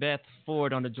Karen Beth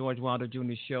Ford on the George Wilder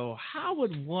Jr. Show. How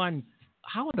would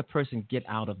a person get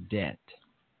out of debt?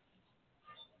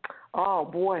 Oh,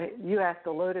 boy, you asked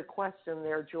a loaded question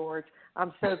there, George.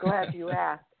 I'm so glad you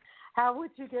asked. How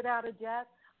would you get out of debt?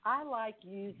 I like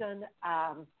using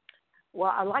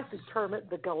I like to term it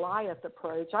the Goliath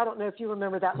approach. I don't know if you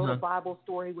remember that little Uh-huh. Bible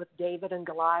story with David and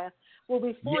Goliath. Well,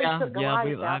 before he Yeah, took yeah,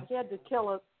 Goliath out, he had to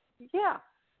kill yeah,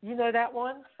 you know that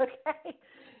one? Okay.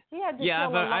 He had to yeah.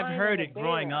 kill a I've lion heard and a it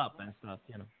growing bear. up and stuff.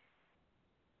 You know.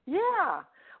 Yeah.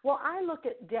 Well, I look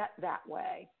at debt that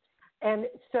way. And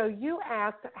so you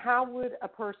asked, how would a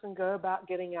person go about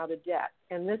getting out of debt?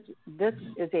 And this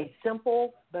is a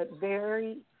simple but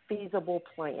very feasible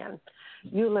plan.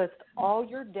 You list all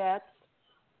your debts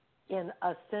in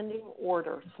ascending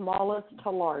order, smallest to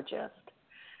largest.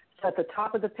 So at the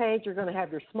top of the page, you're going to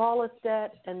have your smallest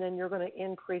debt, and then you're going to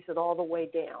increase it all the way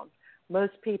down.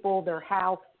 Most people, their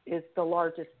house is the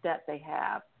largest debt they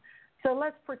have. So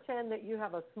let's pretend that you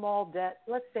have a small debt,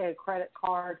 let's say a credit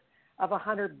card of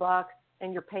 $100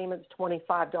 and your payment's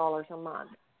 $25 a month.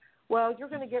 Well, you're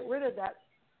going to get rid of that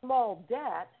small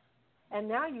debt, and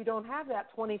now you don't have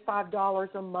that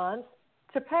 $25 a month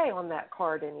to pay on that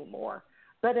card anymore.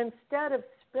 But instead of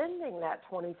spending that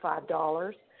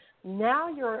 $25, now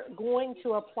you're going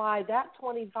to apply that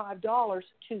 $25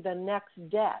 to the next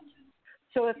debt.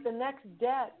 So if the next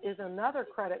debt is another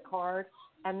credit card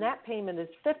and that payment is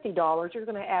 $50, you're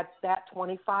going to add that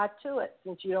 $25 to it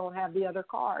since you don't have the other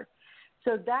card.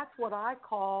 So that's what I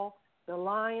call the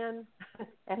lion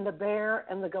and the bear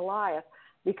and the Goliath,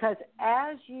 because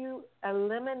as you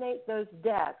eliminate those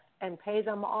debts and pay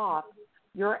them off,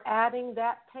 you're adding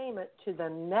that payment to the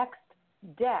next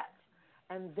debt,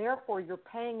 and therefore you're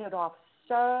paying it off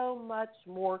so much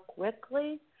more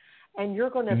quickly, and you're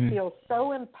going to feel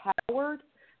so empowered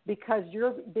because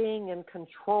you're being in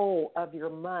control of your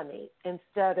money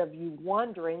instead of you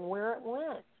wondering where it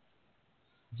went.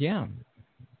 Yeah,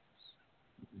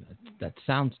 that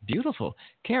sounds beautiful.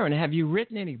 Karen, have you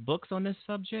written any books on this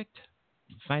subject?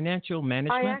 Financial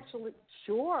management?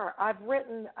 Sure. I've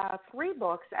written 3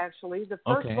 books, actually. The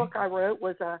first book I wrote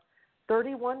was a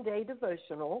 31-day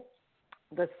devotional.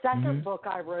 The second book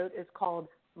I wrote is called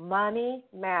Money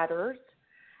Matters,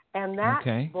 and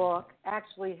that book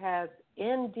actually has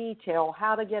in detail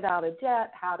how to get out of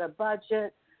debt, how to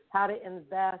budget, how to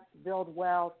invest, build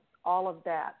wealth, all of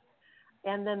that.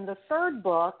 And then the third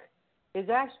book is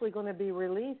actually going to be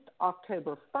released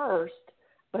October 1st,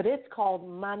 but it's called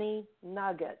Money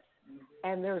Nuggets.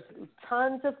 And there's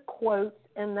tons of quotes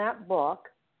in that book,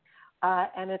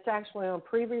 and it's actually on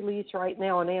pre-release right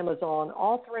now on Amazon.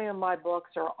 All three of my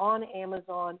books are on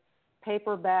Amazon,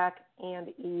 paperback and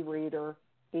e-reader,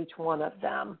 each one of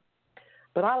them.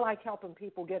 But I like helping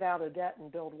people get out of debt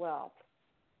and build wealth.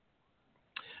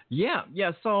 Yeah.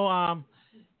 So,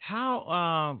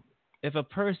 how if a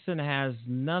person has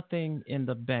nothing in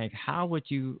the bank, how would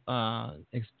you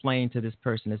explain to this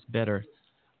person it's better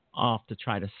off to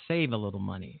try to save a little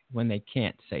money when they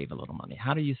can't save a little money?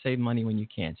 How do you save money when you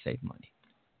can't save money?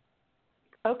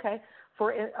 Okay.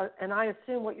 And I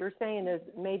assume what you're saying is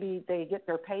maybe they get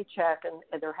their paycheck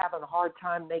and they're having a hard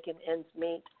time making ends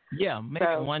meet. Yeah, maybe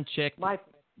one check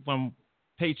from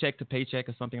paycheck to paycheck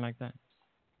or something like that.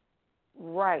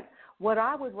 Right. What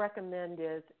I would recommend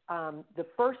is the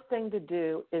first thing to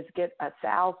do is get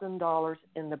 $1,000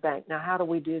 in the bank. Now, how do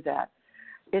we do that?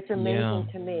 It's amazing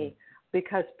to me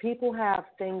because people have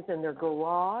things in their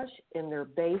garage, in their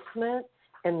basement,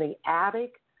 in the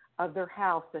attic of their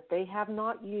house that they have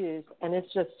not used, and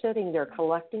it's just sitting there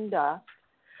collecting dust.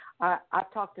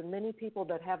 I've talked to many people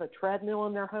that have a treadmill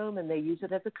in their home and they use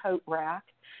it as a coat rack.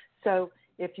 So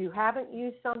if you haven't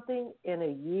used something in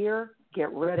a year,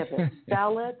 get rid of it.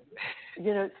 Sell it.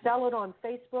 Sell it on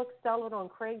Facebook, sell it on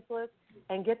Craigslist,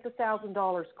 and get the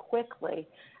 $1,000 quickly.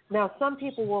 Now, some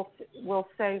people will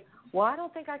say, well, I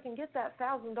don't think I can get that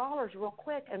 $1,000 real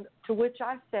quick. And to which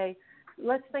I say,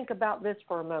 let's think about this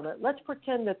for a moment. Let's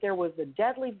pretend that there was a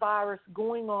deadly virus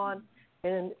going on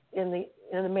in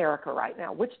America right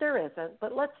now, which there isn't,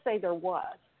 but let's say there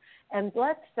was. And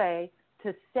let's say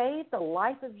to save the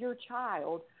life of your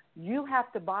child, you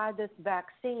have to buy this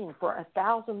vaccine for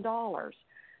 $1,000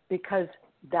 because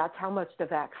that's how much the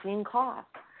vaccine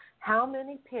costs. How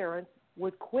many parents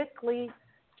would quickly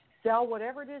sell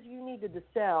whatever it is you needed to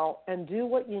sell and do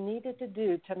what you needed to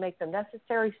do to make the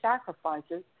necessary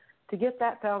sacrifices to get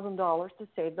that $1,000 to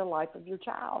save the life of your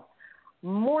child?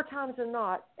 More times than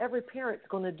not, every parent's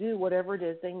going to do whatever it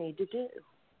is they need to do.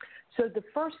 So the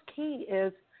first key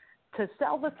is to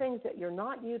sell the things that you're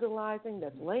not utilizing,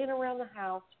 that's laying around the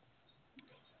house,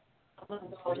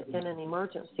 in an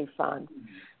emergency fund.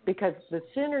 Because the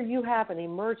sooner you have an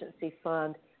emergency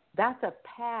fund, that's a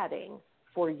padding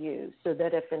for you so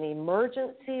that if an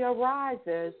emergency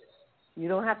arises, you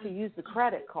don't have to use the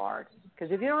credit card.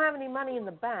 Because if you don't have any money in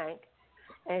the bank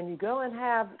and you go and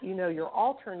have, your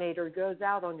alternator goes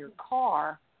out on your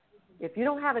car, if you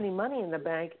don't have any money in the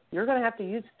bank, you're going to have to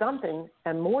use something.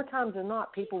 And more times than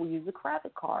not, people will use a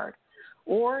credit card.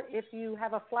 Or if you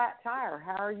have a flat tire,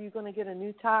 how are you going to get a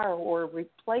new tire or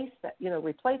replace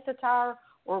the tire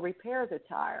or repair the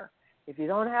tire? If you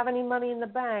don't have any money in the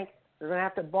bank, you're going to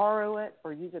have to borrow it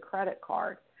or use a credit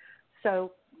card.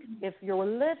 So if you're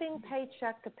living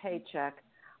paycheck to paycheck,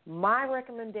 my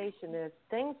recommendation is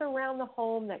things around the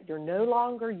home that you're no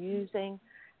longer using,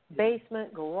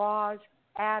 basement, garage,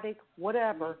 attic,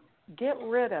 whatever, get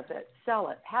rid of it, sell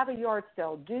it, have a yard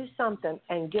sale, do something,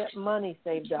 and get money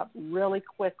saved up really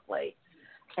quickly.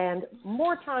 And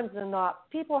more times than not,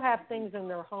 people have things in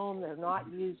their home they're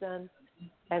not using,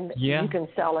 and you can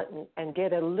sell it and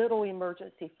get a little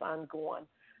emergency fund going.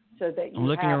 So that I'm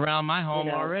looking around my home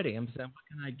already. I'm saying, what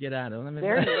can I get out of?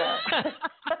 There you go.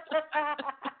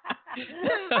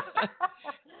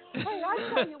 Hey, I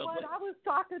tell you what, I was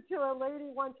talking to a lady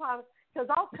one time because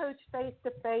I'll coach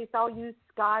face-to-face. I'll use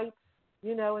Skype,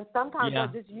 and sometimes I'll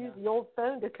just use the old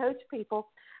phone to coach people.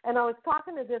 And I was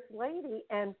talking to this lady,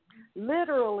 and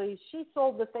literally she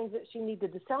sold the things that she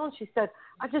needed to sell, and she said,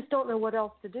 I just don't know what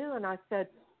else to do. And I said,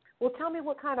 well, tell me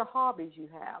what kind of hobbies you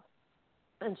have.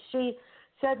 And she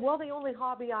said, well, the only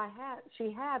hobby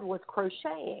she had was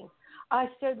crocheting. I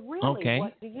said, really?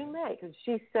 What do you make? And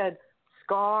she said,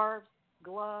 scarves,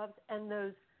 gloves, and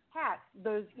those hats,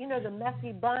 the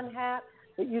messy bun hat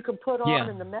that you can put on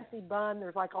in the messy bun.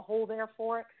 There's like a hole there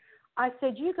for it. I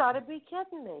said, you got to be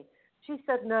kidding me. She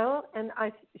said, no. And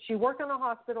she worked in a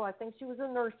hospital. I think she was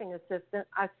a nursing assistant.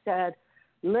 I said,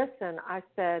 listen,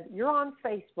 you're on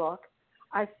Facebook.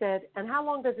 I said, and how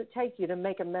long does it take you to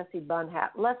make a messy bun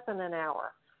hat? Less than an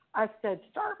hour. I said,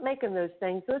 start making those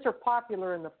things. Those are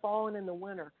popular in the fall and in the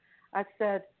winter. I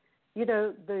said,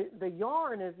 the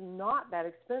yarn is not that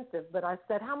expensive, but I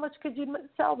said, how much could you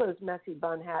sell those messy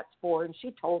bun hats for? And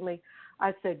she told me,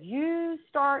 I said, you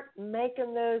start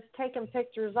making those, taking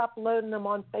pictures, uploading them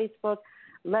on Facebook,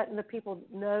 letting the people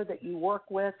know that you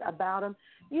work with about them.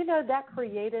 That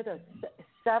created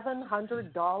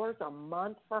 $700 a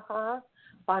month for her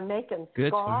by making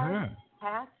scarves,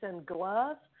 hats, and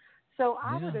gloves. So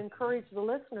I would encourage the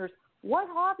listeners, what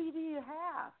hobby do you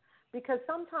have? Because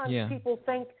sometimes people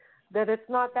think that it's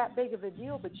not that big of a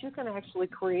deal, but you can actually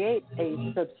create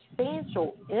a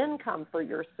substantial income for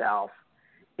yourself,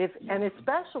 and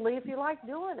especially if you like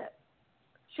doing it.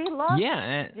 She loves,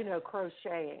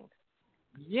 crocheting.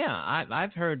 Yeah,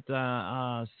 I've heard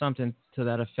something to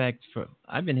that effect.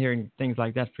 I've been hearing things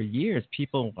like that for years.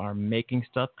 People are making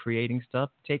stuff, creating stuff,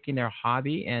 taking their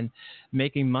hobby and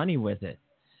making money with it.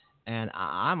 And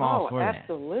I'm all for that.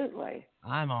 Absolutely.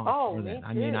 I'm all for that. Too.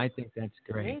 I mean, I think that's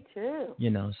great. Me too.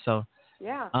 So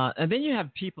yeah. And then you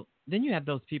have people. Then you have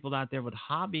those people out there with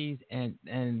hobbies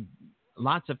and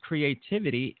lots of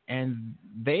creativity, and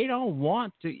they don't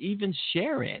want to even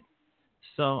share it.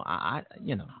 So I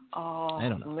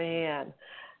don't know. Man.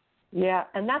 Yeah,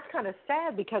 and that's kind of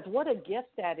sad because what a gift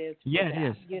that is for them,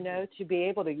 it is. To be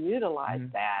able to utilize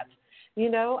that.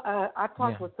 I've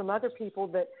talked with some other people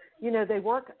that, they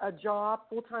work a job,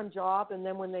 full-time job, and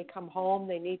then when they come home,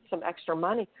 they need some extra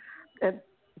money. And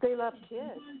they love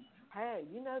kids. Hey,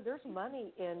 there's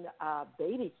money in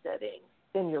babysitting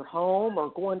in your home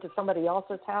or going to somebody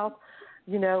else's house.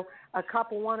 A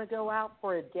couple want to go out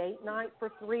for a date night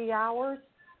for 3 hours.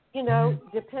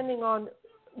 Depending on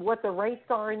what the rates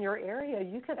are in your area,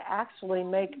 you could actually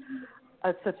make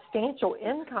a substantial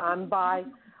income by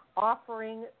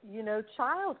offering,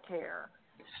 child care.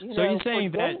 So you're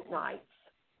saying for date nights.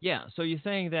 Yeah. So you're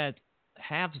saying that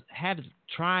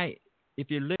try, if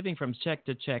you're living from check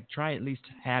to check, try at least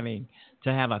having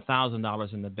to have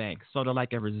 $1,000 in the bank, sort of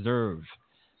like a reserve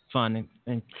fund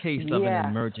in case of an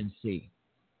emergency.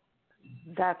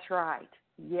 That's right.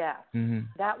 Yes. Mm-hmm.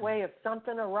 That way, if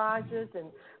something arises, and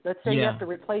let's say you have to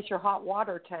replace your hot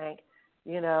water tank,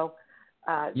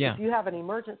 if you have an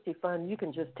emergency fund, you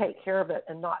can just take care of it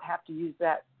and not have to use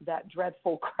that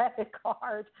dreadful credit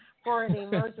card for an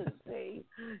emergency.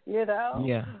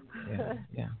 Yeah.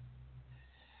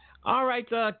 All right,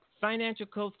 financial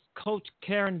coach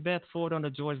Karen Beth Ford on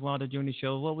the George Wilder Jr.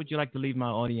 Show. What would you like to leave my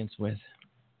audience with?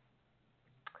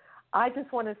 I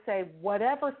just want to say,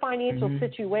 whatever financial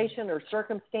situation or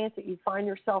circumstance that you find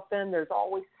yourself in, there's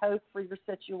always hope for your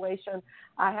situation.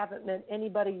 I haven't met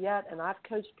anybody yet, and I've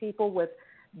coached people with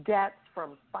debts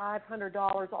from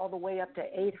 $500 all the way up to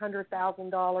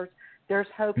 $800,000. There's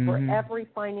hope for every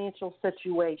financial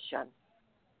situation.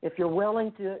 If you're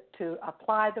willing to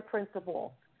apply the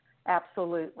principle,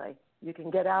 absolutely. You can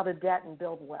get out of debt and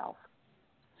build wealth.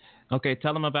 Okay,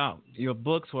 tell them about your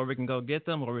books, where we can go get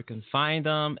them, where we can find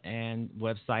them, and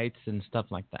websites and stuff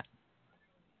like that.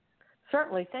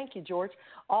 Certainly. Thank you, George.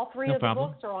 All three of the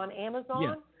books are on Amazon.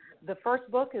 Yeah. The first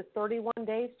book is 31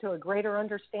 Days to a Greater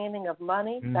Understanding of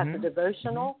Money. That's a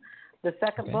devotional. The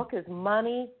second book is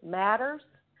Money Matters,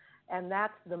 and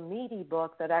that's the meaty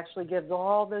book that actually gives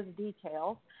all those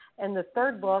details. And the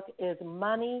third book is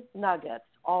Money Nuggets.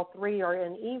 All three are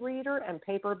in e-reader and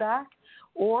paperback.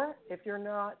 Or if you're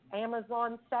not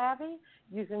Amazon savvy,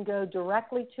 you can go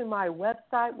directly to my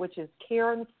website, which is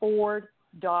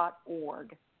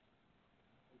KarenFord.org.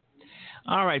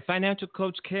 All right, financial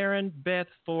coach Karen Beth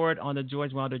Ford on the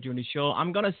George Wilder Jr. Show.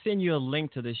 I'm going to send you a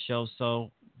link to this show.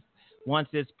 So once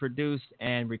it's produced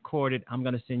and recorded, I'm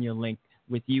going to send you a link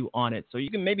with you on it. So you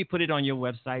can maybe put it on your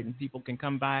website and people can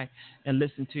come by and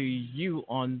listen to you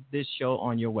on this show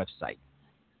on your website,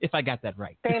 if I got that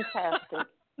right. Fantastic.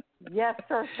 Yes,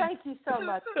 sir. Thank you so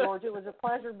much, George. It was a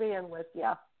pleasure being with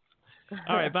you.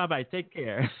 All right, bye-bye. Take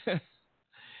care.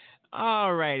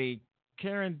 All righty.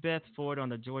 Karen Beth Ford on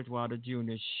the George Wilder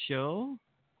Jr. Show.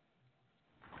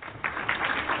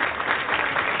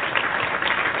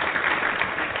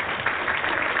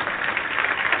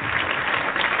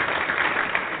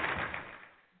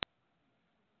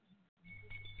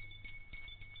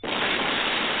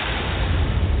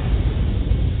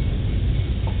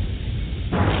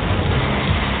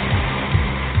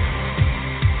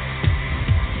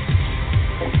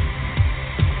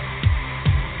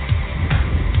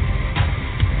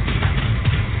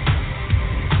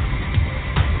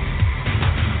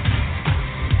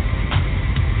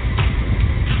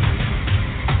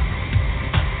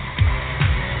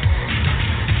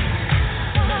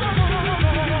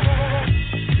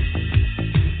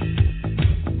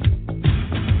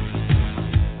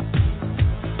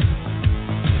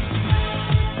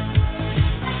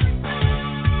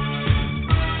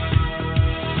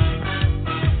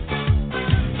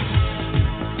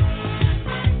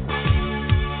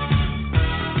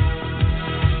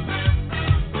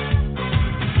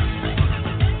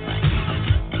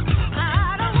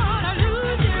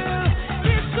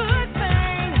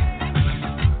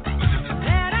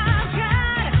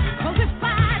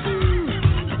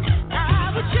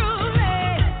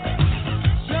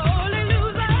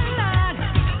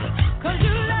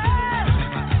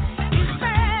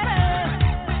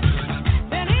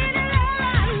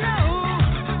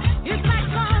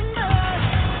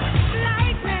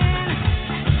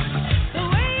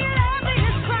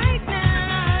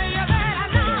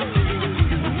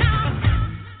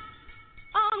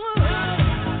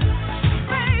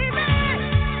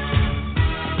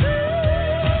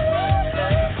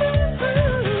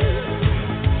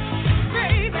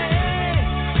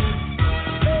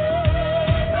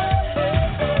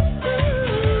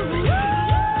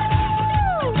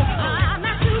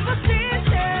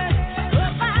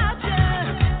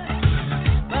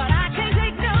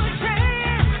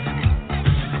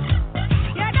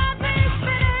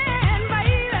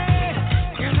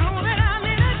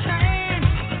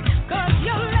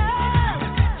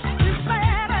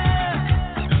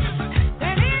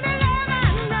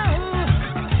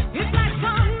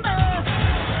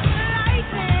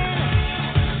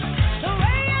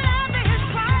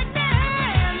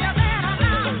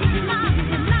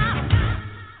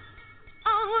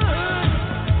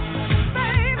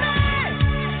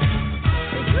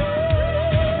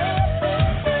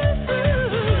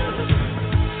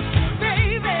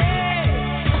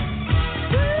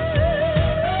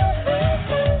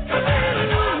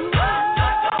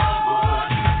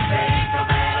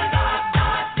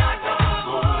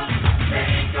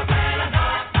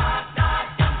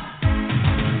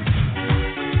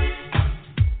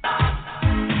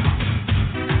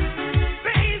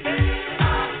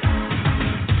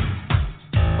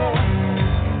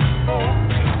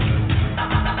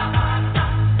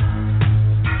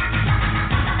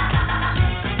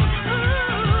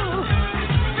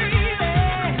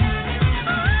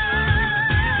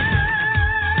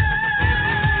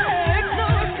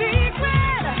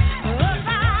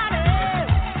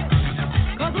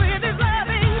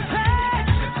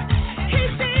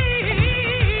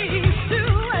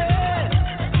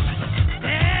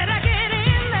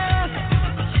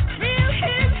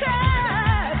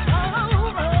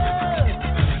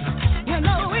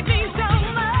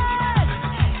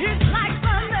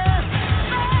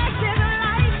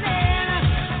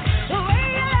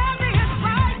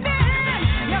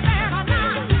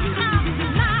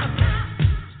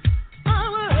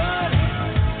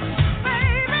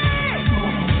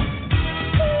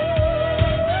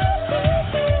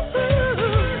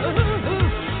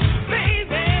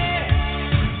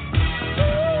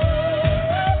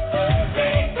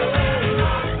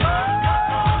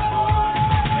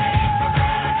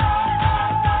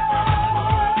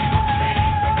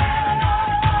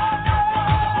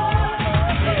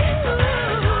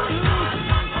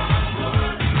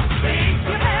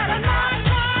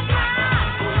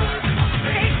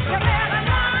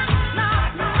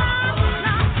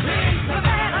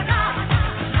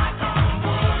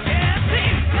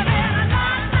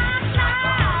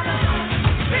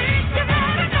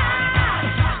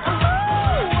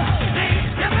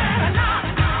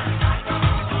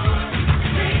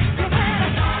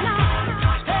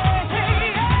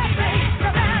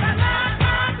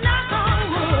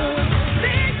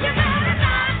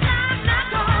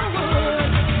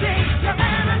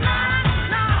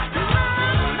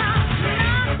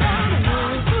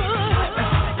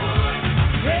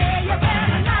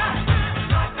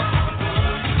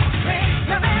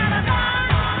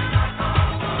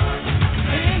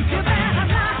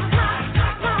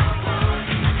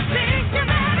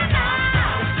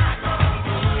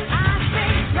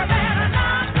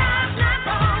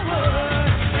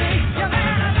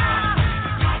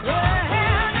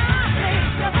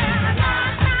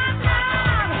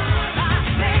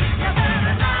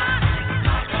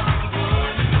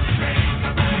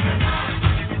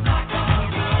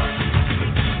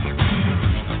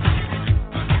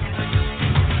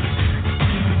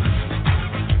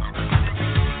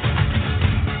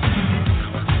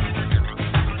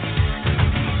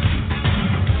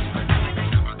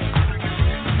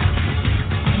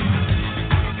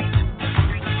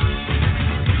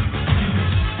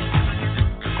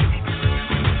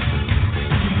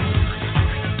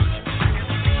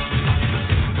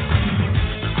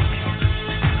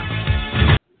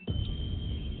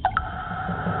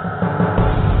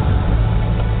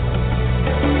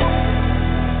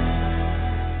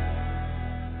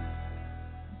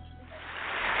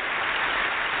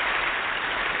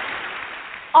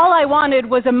 All I wanted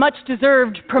was a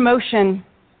much-deserved promotion,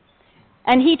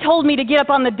 and he told me to get up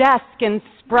on the desk and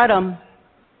spread them.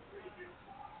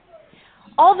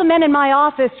 All the men in my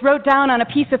office wrote down on a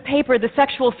piece of paper the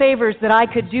sexual favors that I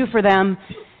could do for them.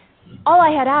 All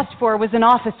I had asked for was an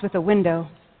office with a window.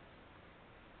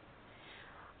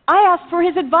 I asked for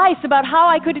his advice about how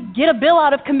I could get a bill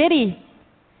out of committee.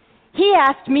 He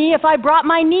asked me if I brought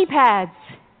my knee pads.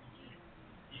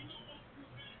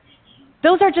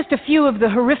 Those are just a few of the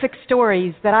horrific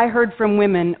stories that I heard from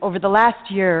women over the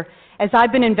last year as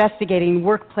I've been investigating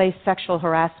workplace sexual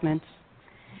harassment.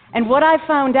 And what I've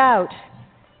found out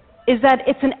is that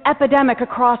it's an epidemic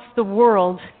across the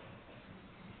world.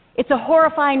 It's a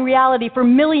horrifying reality for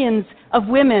millions of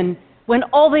women when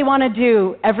all they want to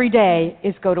do every day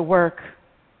is go to work.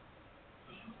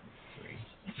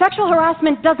 Sexual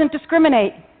harassment doesn't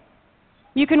discriminate.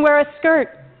 You can wear a skirt,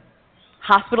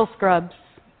 hospital scrubs,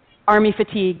 army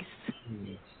fatigues.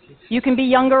 You can be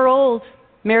young or old,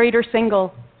 married or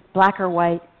single, black or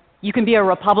white. You can be a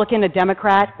Republican, a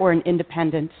Democrat, or an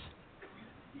independent.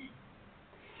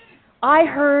 I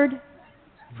heard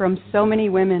from so many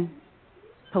women,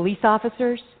 police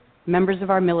officers, members of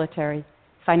our military,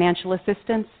 financial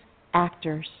assistants,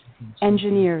 actors,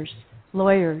 engineers,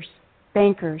 lawyers,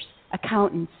 bankers,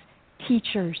 accountants,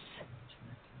 teachers,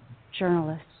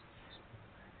 journalists.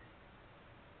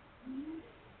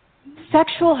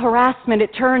 Sexual harassment,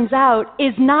 it turns out,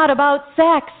 is not about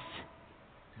sex.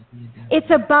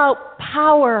 It's about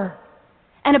power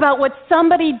and about what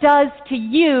somebody does to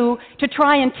you to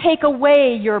try and take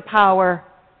away your power.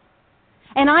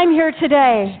 And I'm here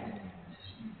today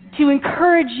to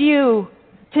encourage you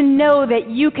to know that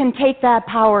you can take that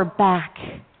power back.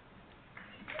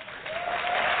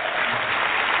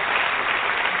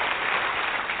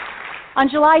 On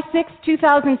July 6,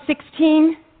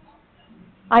 2016,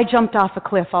 I jumped off a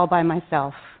cliff all by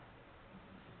myself.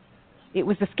 It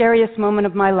was the scariest moment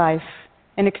of my life,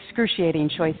 an excruciating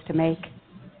choice to make.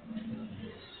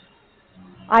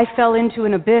 I fell into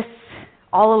an abyss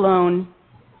all alone,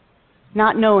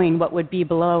 not knowing what would be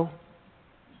below.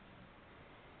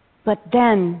 But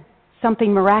then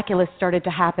something miraculous started to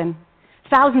happen.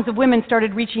 Thousands of women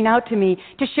started reaching out to me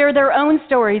to share their own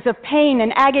stories of pain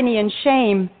and agony and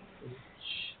shame.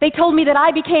 They told me that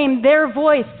I became their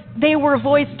voice. They were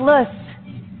voiceless.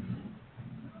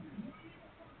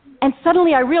 And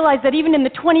suddenly I realized that even in the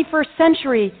 21st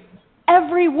century,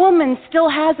 every woman still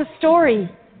has a story.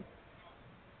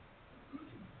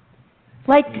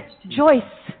 Like Joyce,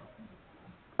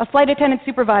 a flight attendant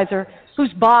supervisor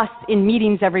whose boss in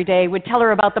meetings every day would tell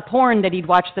her about the porn that he'd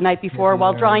watched the night before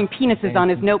while drawing penises on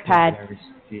his notepad.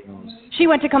 She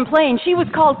went to complain. She was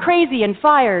called crazy and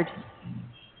fired.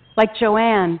 Like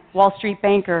Joanne, Wall Street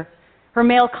banker, her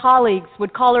male colleagues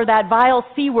would call her that vile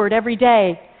C word every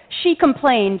day. She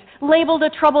complained, labeled a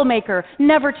troublemaker,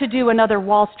 never to do another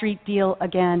Wall Street deal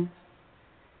again.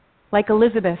 Like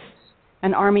Elizabeth,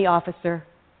 an Army officer.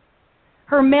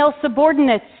 Her male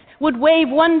subordinates would wave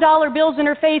 $1 bills in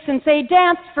her face and say,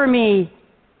 "Dance for me."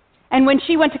 And when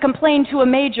she went to complain to a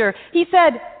major, he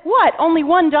said, "What, only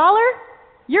 $1?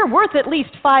 You're worth at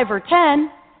least 5 or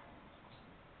 10.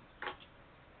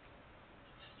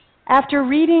 After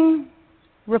reading,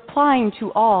 replying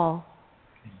to all,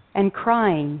 and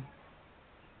crying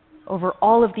over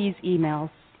all of these emails,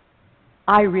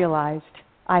 I realized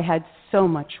I had so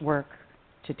much work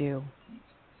to do.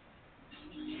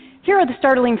 Here are the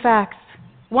startling facts.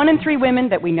 1 in 3 women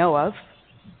that we know of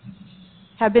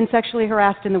have been sexually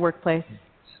harassed in the workplace.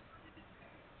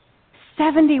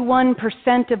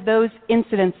 71% of those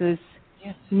incidences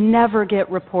never get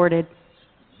reported.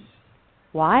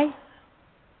 Why?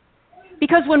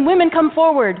 Because when women come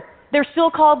forward, they're still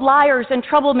called liars and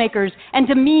troublemakers and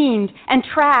demeaned and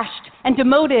trashed and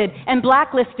demoted and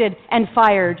blacklisted and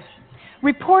fired.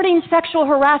 Reporting sexual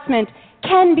harassment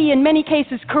can be, in many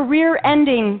cases,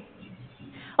 career-ending.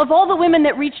 Of all the women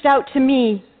that reached out to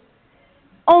me,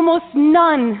 almost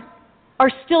none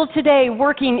are still today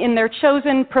working in their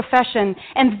chosen profession,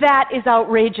 and that is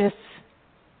outrageous.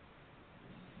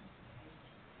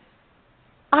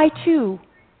 I, too,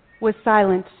 was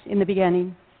silent in the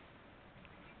beginning.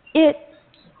 It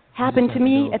happened to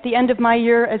me at the end of my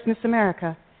year as Miss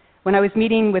America, when I was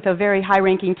meeting with a very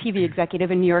high-ranking TV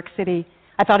executive in New York City.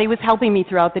 I thought he was helping me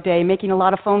throughout the day, making a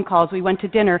lot of phone calls. We went to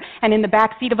dinner, and in the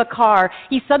back seat of a car,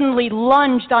 he suddenly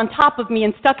lunged on top of me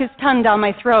and stuck his tongue down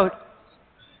my throat.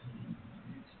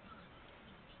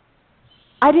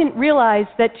 I didn't realize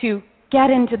that to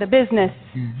get into the business,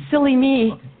 silly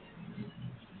me,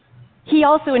 he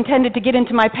also intended to get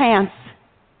into my pants.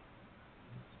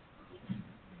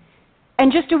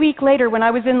 And just a week later, when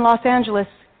I was in Los Angeles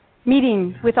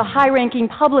meeting with a high-ranking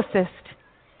publicist.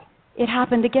 It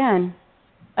happened again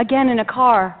in a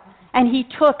car, and he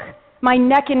took my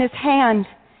neck in his hand,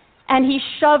 and he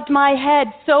shoved my head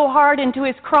so hard into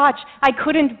his crotch I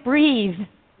couldn't breathe.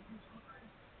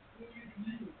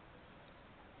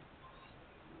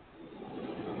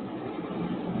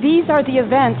 These are the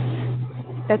events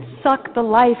that suck the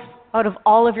life out of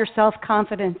all of your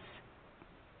self-confidence.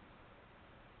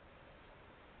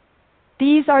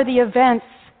 These are the events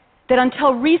that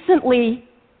until recently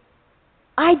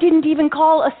I didn't even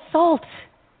call assault.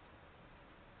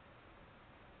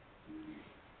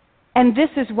 And this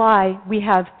is why we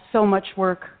have so much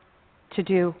work to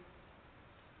do.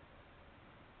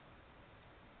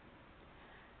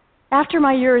 After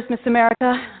my year as Miss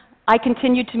America, I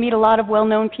continued to meet a lot of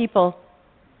well-known people,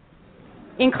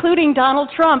 including Donald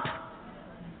Trump.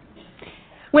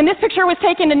 When this picture was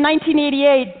taken in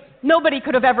 1988, nobody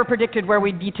could have ever predicted where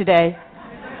we'd be today.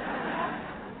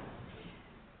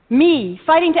 Me,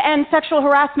 fighting to end sexual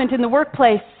harassment in the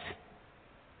workplace.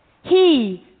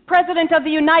 He, President of the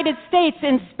United States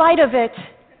in spite of it.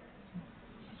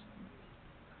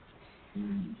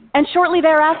 And shortly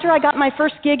thereafter, I got my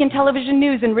first gig in television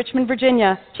news in Richmond,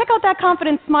 Virginia. Check out that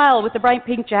confident smile with the bright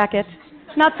pink jacket.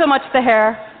 Not so much the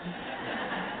hair.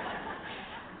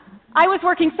 I was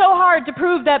working so hard to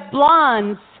prove that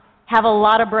blondes have a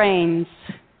lot of brains.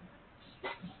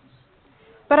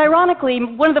 But ironically,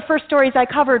 one of the first stories I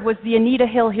covered was the Anita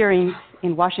Hill hearings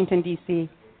in Washington, D.C.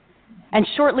 And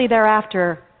shortly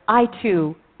thereafter, I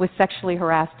too was sexually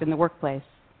harassed in the workplace.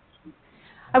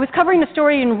 I was covering a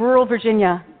story in rural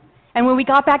Virginia, and when we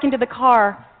got back into the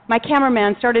car, my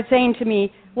cameraman started saying to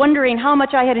me, wondering how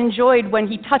much I had enjoyed when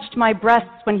he touched my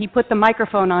breasts when he put the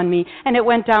microphone on me, and it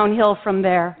went downhill from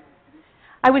there.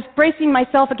 I was bracing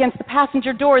myself against the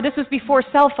passenger door. This was before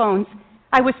cell phones.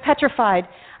 I was petrified.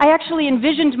 I actually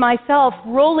envisioned myself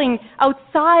rolling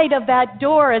outside of that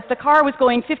door as the car was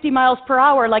going 50 miles per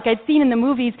hour like I'd seen in the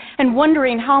movies and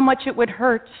wondering how much it would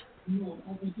hurt.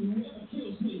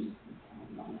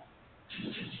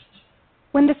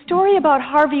 When the story about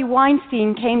Harvey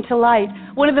Weinstein came to light,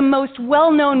 one of the most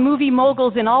well-known movie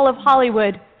moguls in all of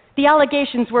Hollywood, the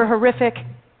allegations were horrific.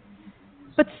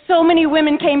 But so many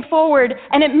women came forward,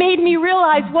 and it made me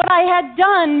realize what I had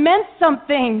done meant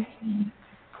something.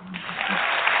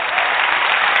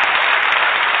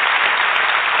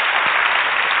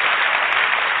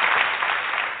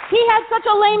 He had such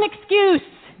a lame excuse.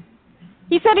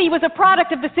 He said he was a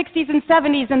product of the 60s and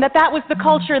 70s and that was the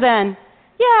culture then.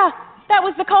 Yeah, that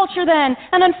was the culture then,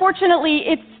 and unfortunately,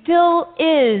 it still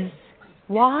is.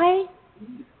 Why?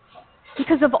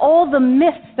 Because of all the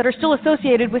myths that are still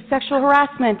associated with sexual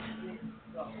harassment.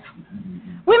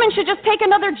 Women should just take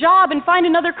another job and find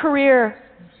another career.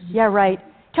 Yeah, right.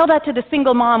 Tell that to the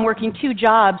single mom working 2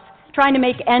 jobs, trying to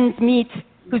make ends meet,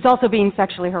 who's also being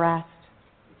sexually harassed.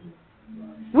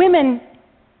 Women,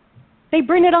 they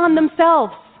bring it on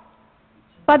themselves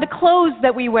by the clothes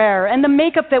that we wear and the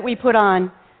makeup that we put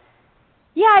on.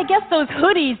 Yeah, I guess those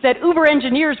hoodies that Uber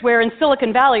engineers wear in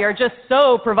Silicon Valley are just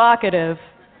so provocative.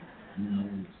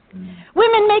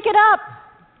 Women make it up.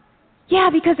 Yeah,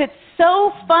 because it's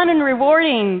so fun and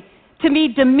rewarding to be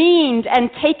demeaned and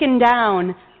taken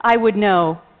down, I would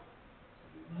know.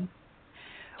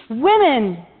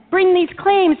 Women bring these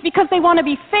claims because they want to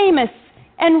be famous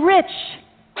and rich.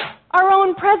 Our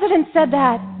own president said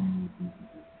that.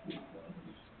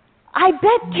 I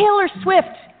bet Taylor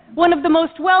Swift, one of the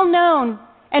most well-known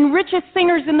and richest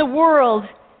singers in the world,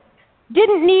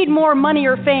 didn't need more money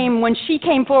or fame when she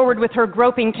came forward with her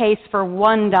groping case for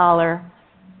 $1.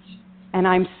 And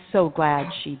I'm so glad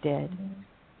she did.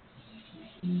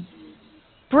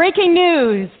 Breaking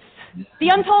news. The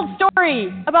untold story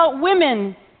about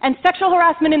women and sexual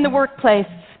harassment in the workplace.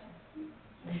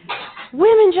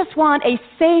 Women just want a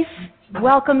safe,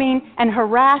 welcoming, and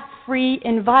harass-free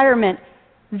environment.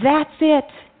 That's it.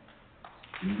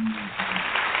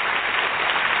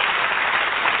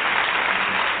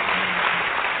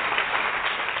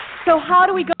 So how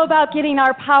do we go about getting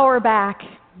our power back?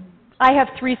 I have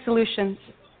 3 solutions.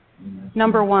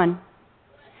 Number 1,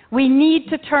 we need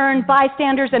to turn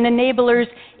bystanders and enablers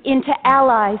into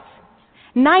allies.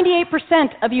 98%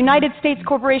 of United States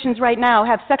corporations right now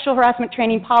have sexual harassment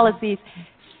training policies.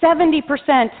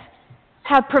 70%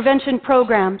 have prevention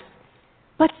programs.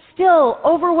 But still,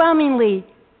 overwhelmingly,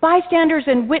 bystanders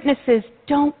and witnesses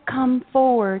don't come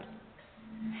forward.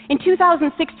 In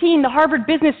 2016, the Harvard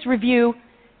Business Review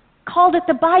called it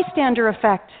the bystander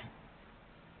effect.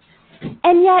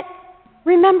 And yet,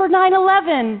 remember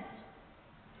 9/11.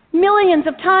 Millions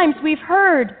of times we've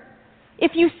heard,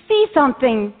 if you see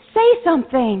something, say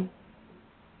something.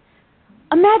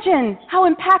 Imagine how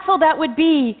impactful that would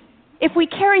be if we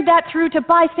carried that through to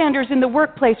bystanders in the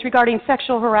workplace regarding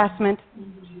sexual harassment,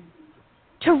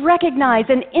 to recognize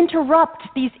and interrupt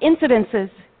these incidences,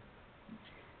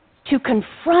 to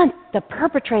confront the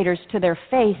perpetrators to their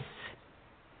face,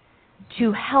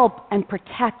 to help and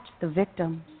protect the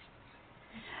victims.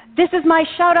 This is my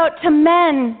shout out to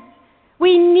men.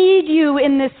 We need you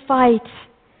in this fight.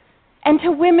 And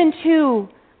to women too,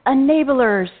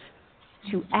 enablers,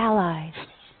 to allies.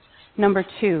 Number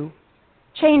 2,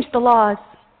 change the laws.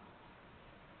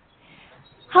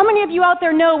 How many of you out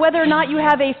there know whether or not you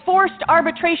have a forced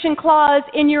arbitration clause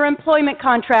in your employment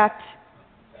contract?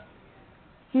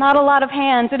 Not a lot of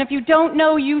hands, and if you don't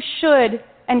know, you should,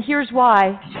 and here's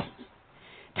why.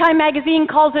 Time magazine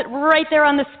calls it right there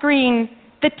on the screen,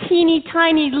 the teeny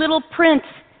tiny little print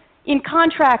in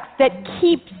contracts that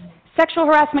keeps sexual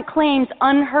harassment claims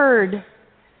unheard.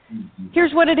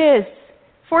 Here's what it is.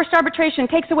 Forced arbitration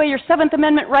takes away your 7th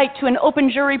Amendment right to an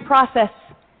open jury process.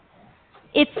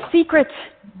 It's secret.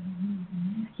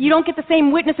 You don't get the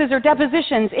same witnesses or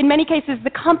depositions. In many cases, the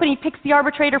company picks the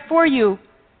arbitrator for you.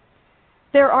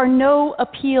 There are no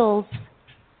appeals,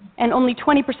 and only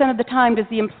 20% of the time does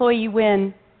the employee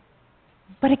win.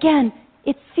 But again,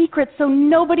 it's secret, so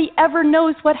nobody ever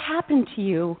knows what happened to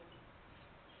you.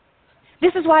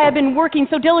 This is why I've been working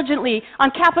so diligently on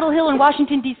Capitol Hill in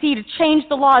Washington, D.C. to change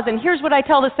the laws, and here's what I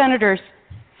tell the senators.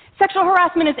 Sexual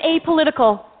harassment is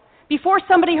apolitical. Before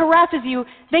somebody harasses you,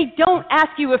 they don't ask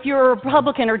you if you're a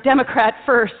Republican or Democrat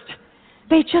first.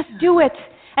 They just do it,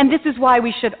 and this is why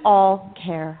we should all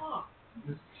care.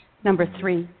 Number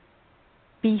 3,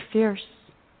 be fierce.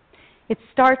 It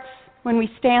starts when we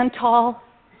stand tall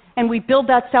and we build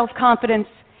that self-confidence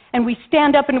and we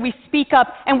stand up and we speak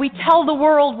up and we tell the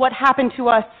world what happened to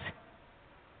us.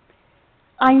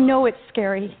 I know it's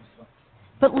scary,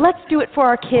 but let's do it for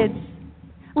our kids.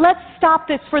 Let's stop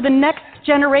this for the next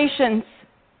generations.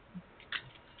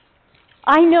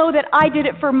 I know that I did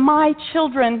it for my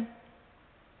children.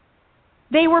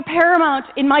 They were paramount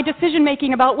in my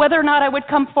decision-making about whether or not I would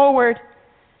come forward.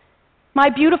 My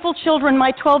beautiful children,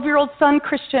 my 12-year-old son,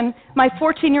 Christian, my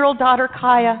 14-year-old daughter,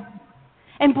 Kaya.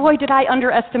 And boy, did I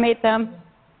underestimate them.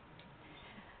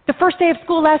 The first day of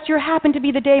school last year happened to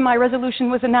be the day my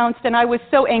resolution was announced, and I was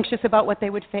so anxious about what they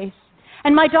would face.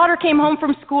 And my daughter came home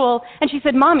from school, and she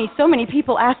said, "Mommy, so many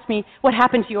people asked me what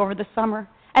happened to you over the summer."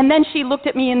 And then she looked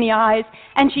at me in the eyes,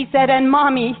 and she said, "And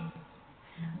Mommy,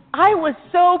 I was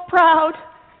so proud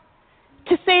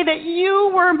to say that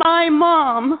you were my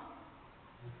mom."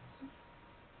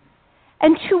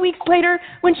 And 2 weeks later,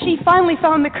 when she finally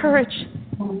found the courage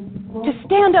to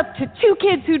stand up to 2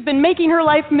 kids who'd been making her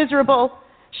life miserable,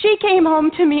 she came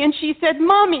home to me and she said,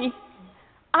 "Mommy,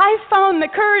 I found the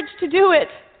courage to do it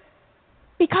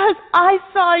because I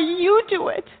saw you do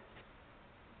it."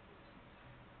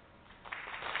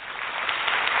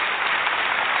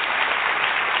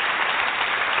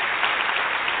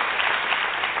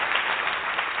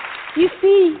 You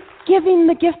see, giving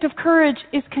the gift of courage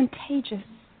is contagious.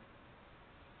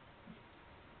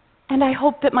 And I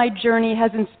hope that my journey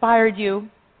has inspired you,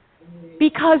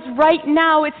 because right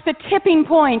now it's the tipping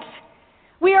point.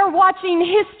 We are watching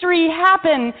history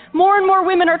happen. More and more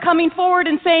women are coming forward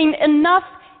and saying, enough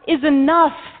is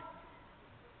enough.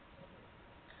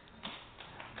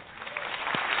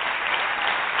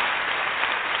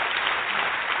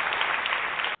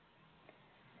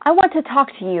 I want to talk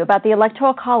to you about the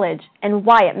Electoral College and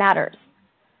why it matters.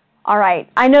 All right,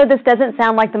 I know this doesn't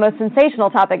sound like the most sensational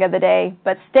topic of the day,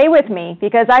 but stay with me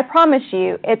because I promise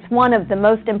you it's one of the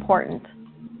most important.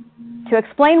 To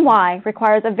explain why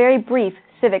requires a very brief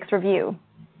civics review.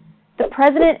 The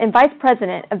President and Vice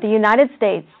President of the United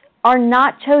States are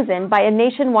not chosen by a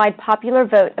nationwide popular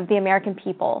vote of the American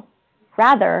people.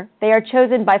 Rather, they are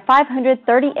chosen by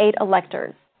 538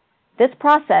 electors. This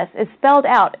process is spelled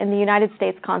out in the United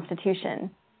States Constitution.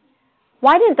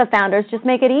 Why didn't the founders just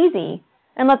make it easy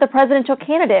and let the presidential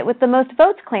candidate with the most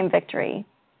votes claim victory?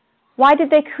 Why did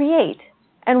they create,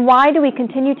 and why do we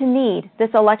continue to need this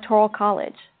electoral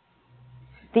college?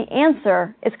 The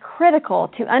answer is critical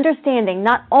to understanding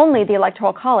not only the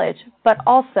electoral college, but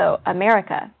also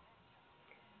America.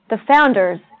 The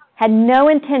founders had no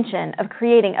intention of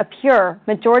creating a pure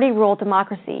majority rule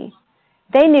democracy.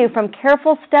 They knew from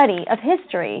careful study of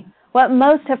history what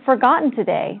most have forgotten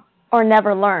today or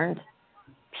never learned.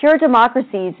 Pure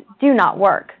democracies do not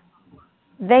work.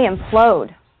 They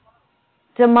implode.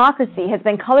 Democracy has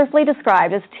been colorfully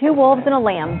described as 2 wolves and a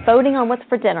lamb voting on what's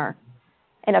for dinner.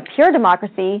 In a pure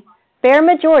democracy, bare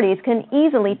majorities can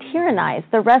easily tyrannize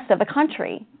the rest of the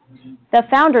country. The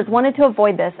founders wanted to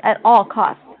avoid this at all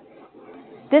costs.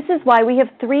 This is why we have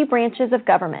 3 branches of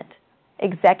government: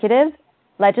 executive,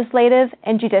 legislative,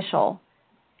 and judicial.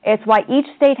 It's why each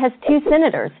state has 2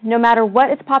 senators, no matter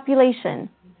what its population,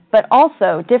 but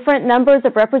also different numbers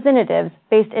of representatives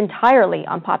based entirely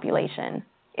on population.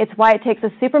 It's why it takes a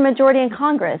supermajority in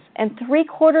Congress and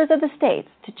 3/4 of the states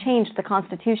to change the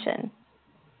Constitution.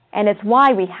 And it's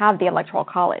why we have the Electoral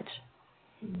College.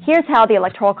 Here's how the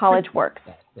Electoral College works.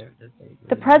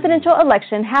 The presidential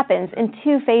election happens in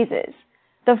 2 phases.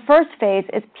 The first phase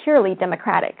is purely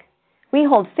democratic. We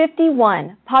hold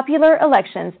 51 popular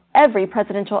elections every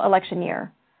presidential election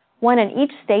year, 1 in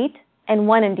each state and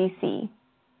 1 in D.C.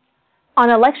 On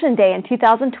Election Day in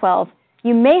 2012,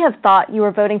 you may have thought you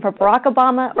were voting for Barack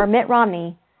Obama or Mitt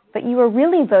Romney, but you were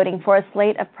really voting for a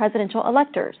slate of presidential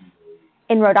electors.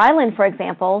 In Rhode Island, for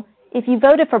example, if you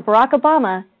voted for Barack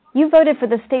Obama, you voted for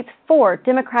the state's 4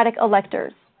 Democratic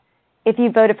electors. If you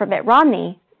voted for Mitt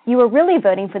Romney, you were really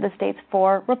voting for the state's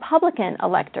 4 Republican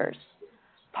electors.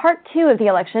 Part 2 of the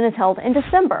election is held in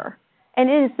December, and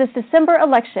it is this December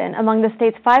election among the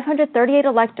state's 538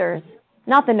 electors,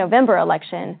 not the November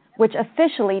election, which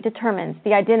officially determines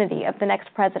the identity of the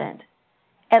next president.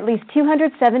 At least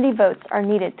 270 votes are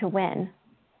needed to win.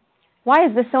 Why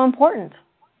is this so important?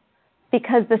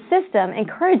 Because the system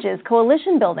encourages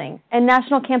coalition building and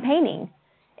national campaigning.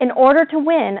 In order to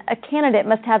win, a candidate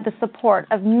must have the support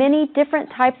of many different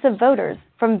types of voters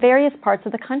from various parts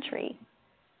of the country.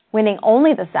 Winning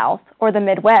only the South or the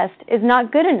Midwest is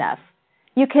not good enough.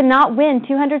 You cannot win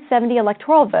 270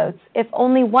 electoral votes if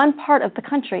only one part of the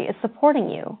country is supporting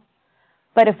you.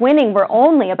 But if winning were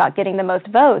only about getting the most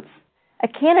votes, a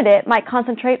candidate might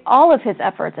concentrate all of his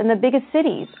efforts in the biggest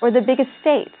cities or the biggest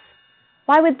states.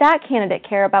 Why would that candidate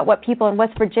care about what people in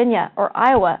West Virginia or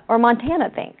Iowa or Montana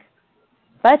think?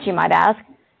 But you might ask,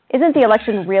 isn't the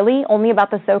election really only about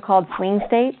the so-called swing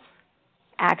states?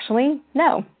 Actually,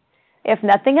 no. If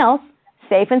nothing else,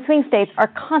 safe and swing states are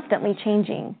constantly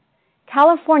changing.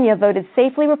 California voted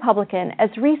safely Republican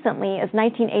as recently as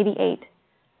 1988.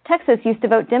 Texas used to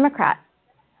vote Democrat.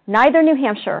 Neither New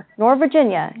Hampshire nor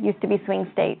Virginia used to be swing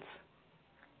states.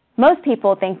 Most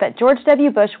people think that George W.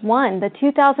 Bush won the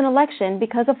 2000 election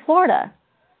because of Florida.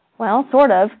 Well,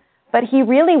 sort of, but he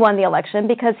really won the election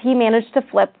because he managed to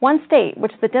flip one state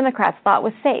which the Democrats thought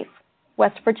was safe,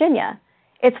 West Virginia.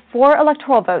 Its 4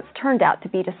 electoral votes turned out to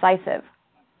be decisive.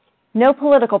 No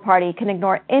political party can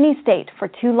ignore any state for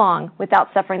too long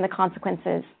without suffering the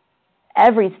consequences.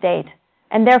 Every state,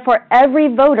 and therefore every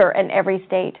voter in every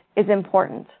state, is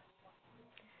important.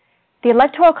 The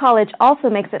Electoral College also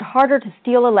makes it harder to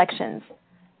steal elections.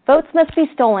 Votes must be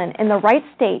stolen in the right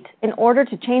state in order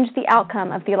to change the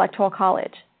outcome of the Electoral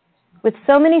College. With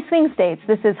so many swing states,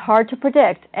 this is hard to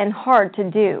predict and hard to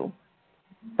do.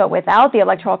 But without the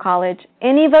Electoral College,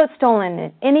 any vote stolen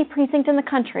in any precinct in the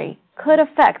country could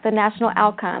affect the national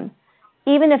outcome,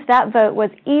 even if that vote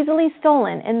was easily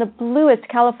stolen in the bluest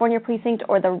California precinct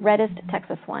or the reddest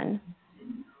Texas one.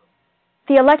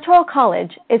 The Electoral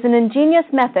College is an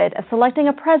ingenious method of selecting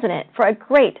a president for a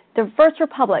great, diverse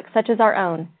republic such as our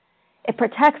own. It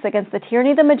protects against the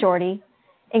tyranny of the majority,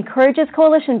 encourages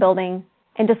coalition building,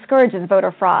 and discourages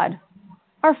voter fraud.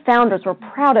 Our founders were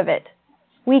proud of it.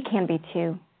 We can be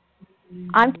too.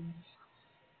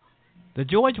 The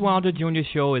George Wilder Jr.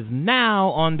 Show is now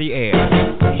on the air.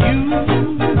 You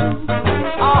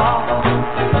are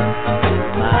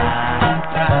my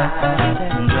pride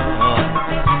and joy,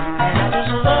 and I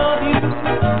just love you,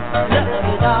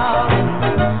 darling,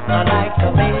 like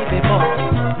a baby boy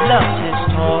loves his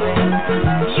toy.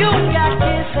 You got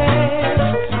kisses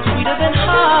sweeter than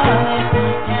honey,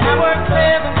 and I work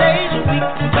 7 days a week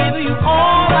to give you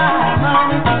all my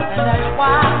money, and that's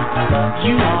why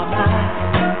you are my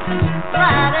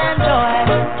pride and joy,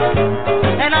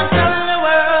 and I'm telling the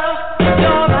world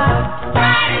you're my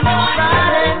pride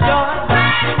and joy.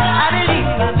 I believe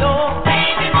I know,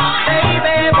 baby boy,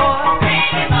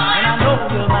 and I know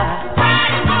you're my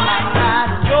pride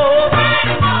and joy.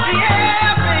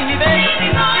 Yeah, baby,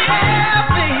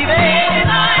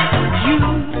 you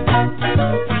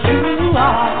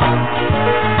are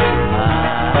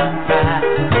my pride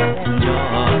and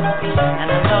joy,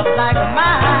 and a love like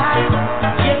mine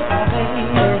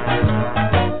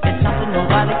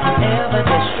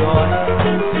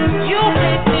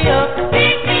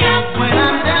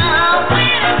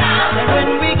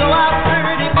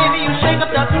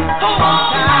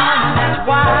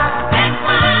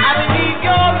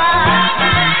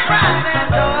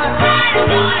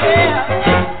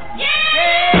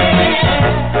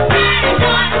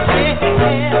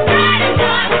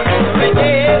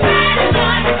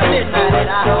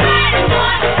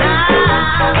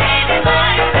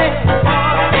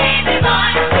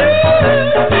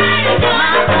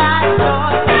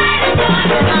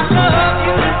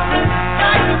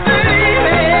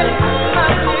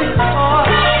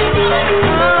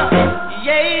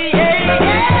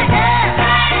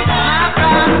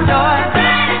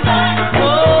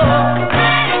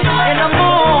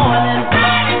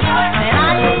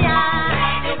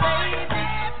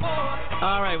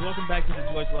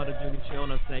show. I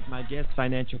want to thank my guest,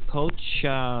 financial coach,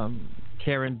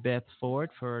 Karen Beth Ford,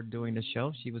 for doing the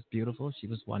show. She was beautiful. She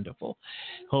was wonderful.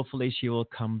 Hopefully, she will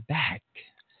come back.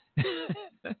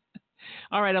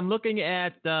 All right, I'm looking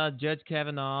at Judge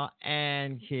Kavanaugh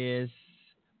and his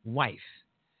wife.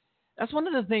 That's one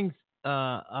of the things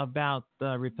about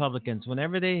Republicans.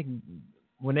 Whenever they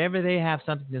have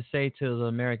something to say to the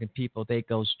American people, they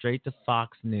go straight to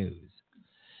Fox News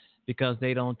because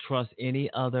they don't trust any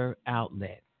other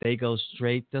outlet. They go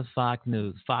straight to Fox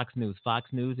News. Fox News.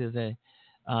 Fox News is a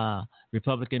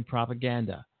Republican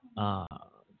propaganda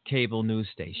cable news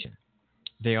station.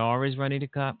 They're always running to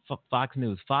Fox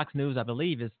News. Fox News, I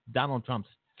believe, is Donald Trump's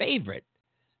favorite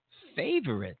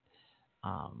station.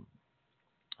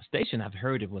 I've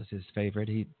heard it was his favorite.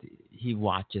 He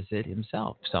watches it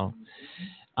himself. So,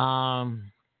 and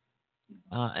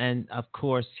of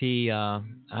course you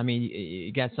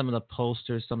got some of the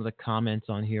posters, some of the comments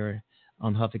on here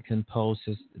on Huffington Post.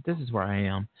 This is where I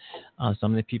am.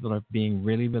 Some of the people are being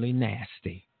really, really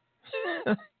nasty.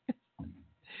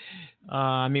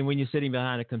 When you're sitting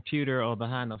behind a computer or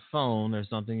behind a phone or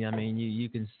something, you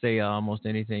can say almost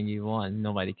anything you want.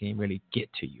 Nobody can really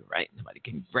get to you, right? Nobody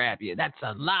can grab you. That's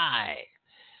a lie.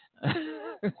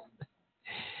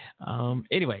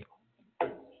 Anyway,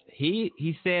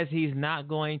 he says he's not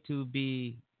going to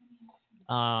be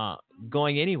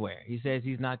going anywhere. He says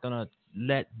he's not going to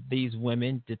let these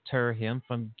women deter him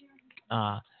from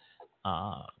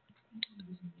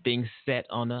being set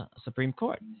on the Supreme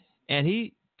Court. And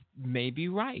he may be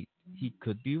right. He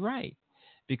could be right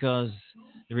because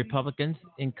the Republicans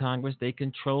in Congress, they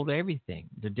control everything.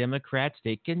 The Democrats,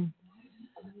 they can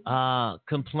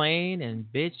complain and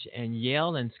bitch and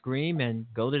yell and scream and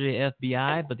go to the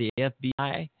FBI, but the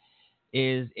FBI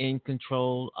is in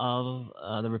control of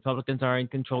the Republicans are in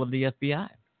control of the FBI.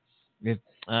 If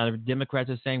the Democrats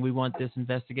are saying we want this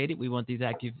investigated, we want these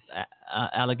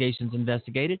allegations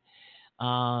investigated,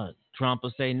 Trump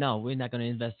will say no, we're not going to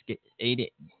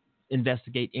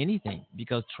investigate anything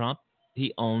because Trump,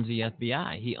 he owns the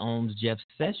FBI. He owns Jeff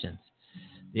Sessions.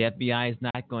 The FBI is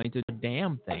not going to do a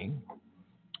damn thing.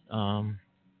 And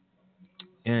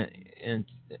as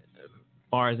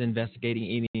far as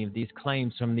investigating any of these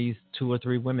claims from these two or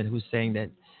three women who's saying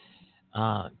that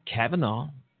Kavanaugh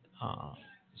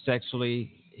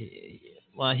sexually,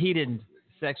 well, he didn't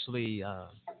sexually, I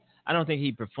don't think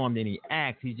he performed any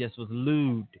acts. He just was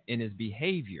lewd in his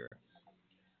behavior.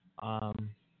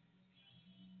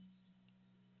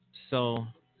 So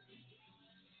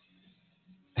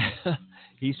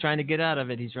he's trying to get out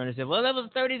of it. He's trying to say, well, that was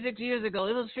 36 years ago.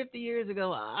 It was 50 years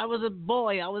ago. I was a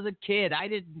boy. I was a kid.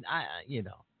 And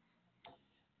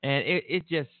it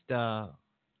just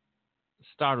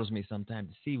startles me sometimes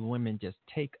to see women just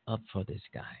take up for this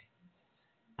guy.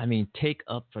 Take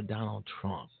up for Donald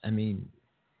Trump. In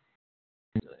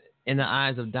the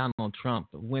eyes of Donald Trump,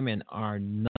 women are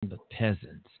none but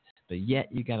peasants. But yet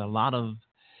you got a lot of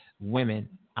women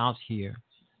out here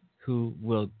who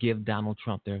will give Donald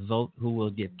Trump their vote, who will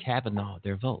give Kavanaugh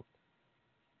their vote.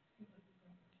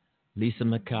 Lisa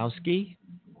Murkowski,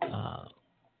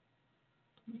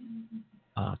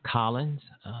 Collins,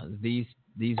 these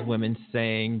women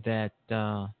saying that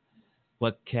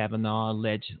what Kavanaugh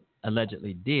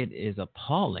allegedly did is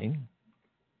appalling,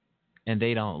 and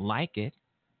they don't like it,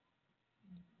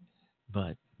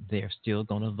 but they're still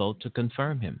going to vote to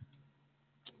confirm him.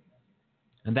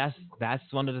 And that's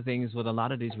one of the things with a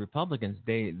lot of these Republicans.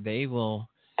 They will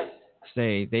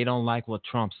say they don't like what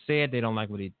Trump said. They don't like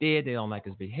what he did. They don't like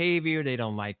his behavior. They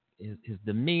don't like his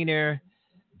demeanor.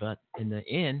 But in the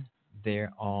end,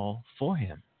 they're all for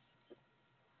him.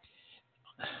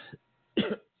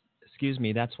 Excuse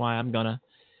me. That's why I'm going to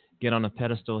get on a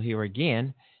pedestal here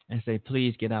again and say,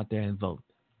 please get out there and vote.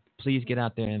 Please get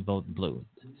out there and vote blue.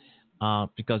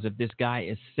 Because if this guy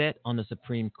is set on the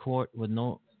Supreme Court with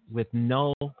no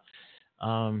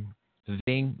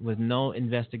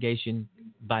investigation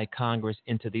by Congress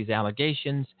into these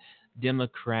allegations,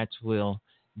 Democrats will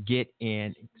get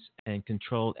in and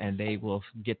control, and they will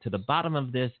get to the bottom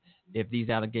of this. If these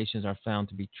allegations are found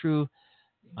to be true,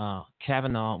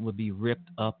 Kavanaugh will be ripped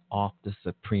up off the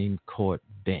Supreme Court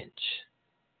bench.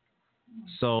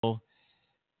 So,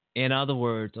 in other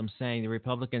words, I'm saying the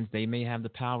Republicans, they may have the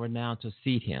power now to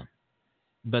seat him,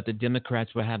 but the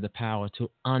Democrats will have the power to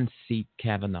unseat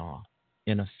Kavanaugh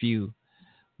in a few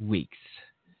weeks.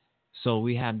 So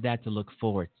we have that to look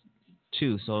forward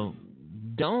to. So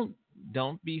don't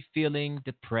be feeling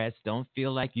depressed. Don't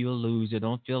feel like you're a loser.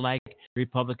 Don't feel like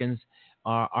Republicans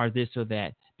are this or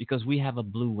that, because we have a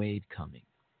blue wave coming.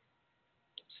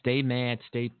 Stay mad,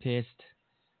 stay pissed,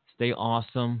 stay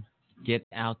awesome, get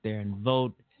out there and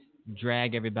vote,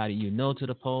 drag everybody you know to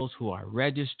the polls who are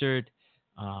registered.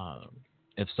 Uh,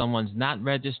 if someone's not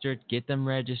registered, get them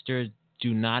registered.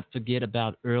 Do not forget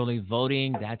about early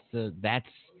voting. That's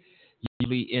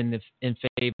usually in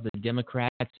favor of the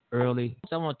Democrats early.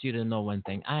 So I want you to know one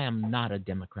thing. I am not a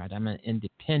Democrat. I'm an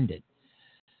independent,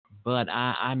 but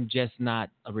I'm just not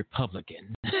a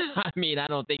Republican. I mean, I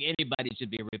don't think anybody should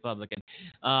be a Republican.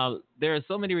 There are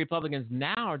so many Republicans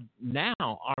now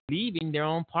are leaving their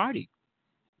own party.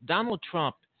 Donald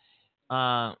Trump,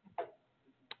 uh,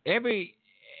 every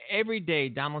every day,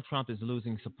 Donald Trump is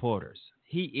losing supporters.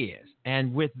 He is,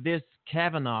 and with this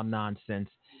Kavanaugh nonsense,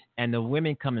 and the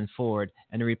women coming forward,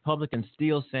 and the Republicans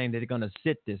still saying that they're going to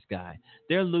sit this guy,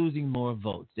 they're losing more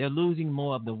votes. They're losing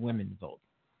more of the women vote.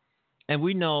 And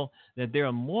we know that there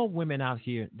are more women out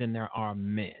here than there are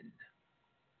men.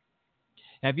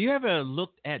 Have you ever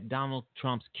looked at Donald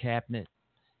Trump's cabinet?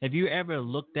 Have you ever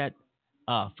looked at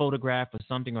a photograph or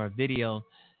something or a video,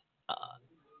 uh,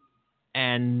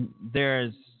 and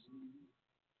there's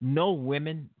no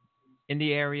women in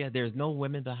the area? There's no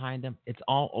women behind them. It's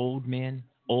all old men,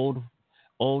 old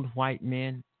white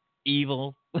men,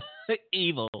 evil,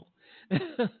 evil.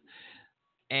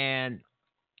 And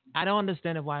I don't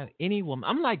understand why any woman.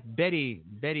 I'm like Betty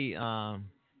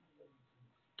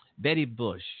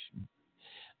Bush.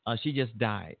 She just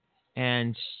died,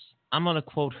 and I'm gonna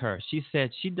quote her. She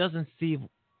said she doesn't see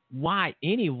why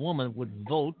any woman would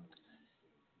vote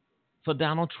for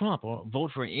Donald Trump or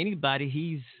vote for anybody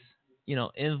he's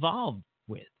involved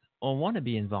with or want to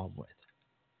be involved with.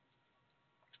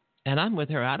 And I'm with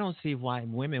her. I don't see why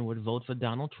women would vote for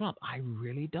Donald Trump. I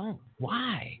really don't.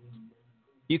 Why?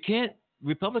 You can't.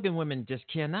 Republican women just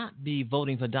cannot be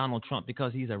voting for Donald Trump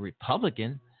because he's a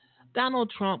Republican.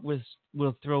 Donald Trump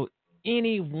will throw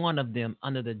any one of them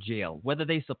under the jail, whether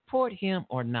they support him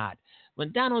or not.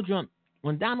 When Donald Trump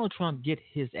get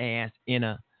his ass in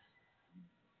a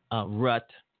rut,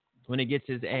 when he gets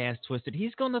his ass twisted,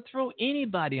 he's going to throw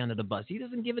anybody under the bus. He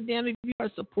doesn't give a damn if you are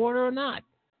a supporter or not.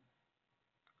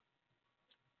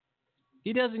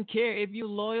 He doesn't care if you're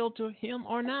loyal to him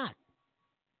or not.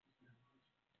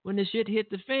 When the shit hit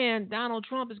the fan, Donald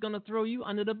Trump is going to throw you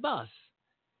under the bus.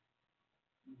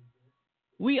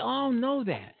 We all know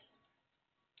that.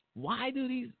 Why do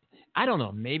these? I don't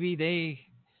know. Maybe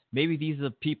these are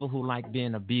people who like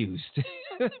being abused.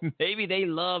 Maybe they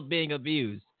love being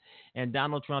abused. And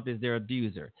Donald Trump is their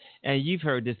abuser. And you've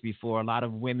heard this before. A lot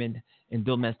of women in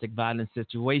domestic violence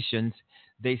situations,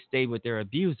 they stay with their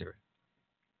abuser.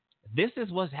 This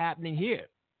is what's happening here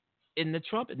in the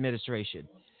Trump administration.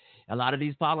 A lot of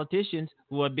these politicians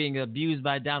who are being abused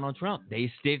by Donald Trump, they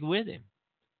stick with him.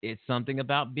 It's something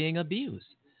about being abused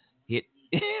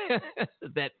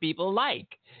that people like,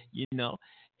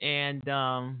 and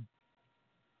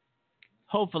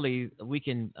hopefully we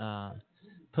can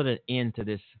put an end to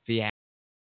this fiasco.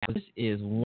 This is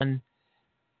one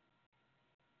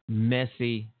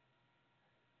messy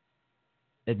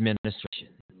administration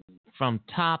from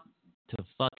top to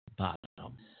fucking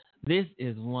bottom. This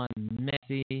is one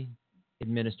messy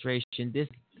administration.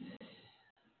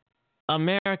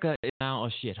 America is now a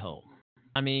shithole.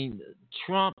 I mean,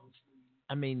 Trump.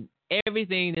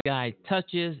 Everything this guy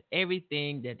touches,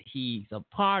 everything that he's a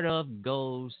part of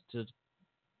goes to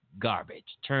garbage,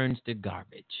 turns to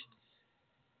garbage.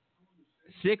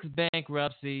 6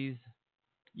 bankruptcies,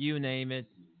 you name it.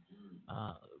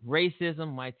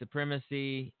 Racism, white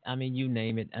supremacy, you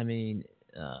name it.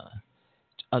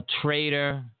 A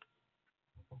traitor,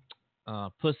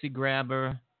 pussy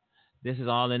grabber. This is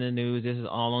all in the news. This is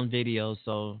all on video.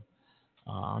 So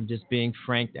I'm just being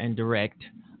frank and direct.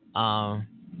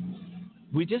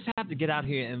 We just have to get out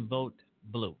here and vote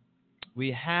blue.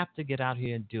 We have to get out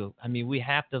here and do it. We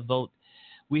have to vote.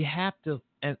 We have to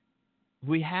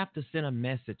send a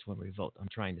message when we vote. I'm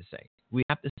trying to say we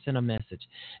have to send a message,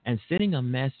 and sending a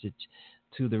message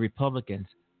to the Republicans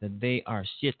that they are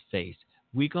shit-faced.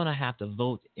 We're gonna have to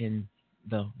vote in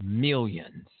the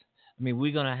millions.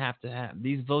 We're gonna have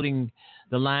these voting.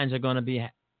 The lines are gonna be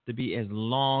as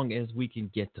long as we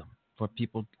can get them for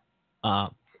people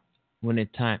when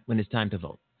it's time to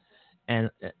vote. And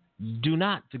do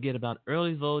not forget about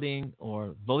early voting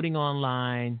or voting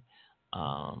online.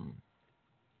 All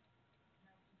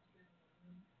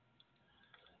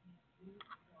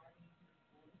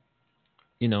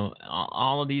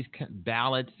of these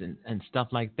ballots and stuff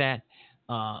like that.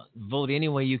 Vote any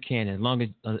way you can, as long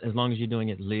as you're doing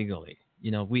it legally.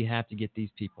 We have to get these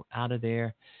people out of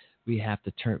there. We have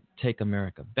to take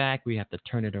America back. We have to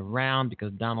turn it around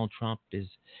because Donald Trump is.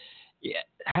 Yeah.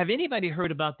 Have anybody heard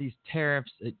about these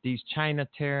tariffs? These China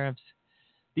tariffs.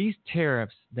 These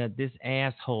tariffs that this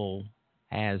asshole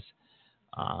has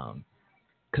um,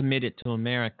 committed to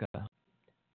America,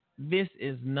 this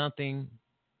is nothing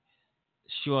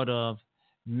short of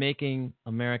making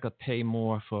America pay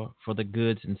more for the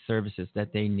goods and services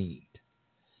that they need.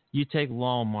 You take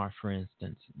Walmart, for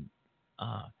instance.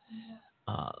 Uh,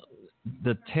 uh,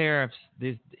 the tariffs,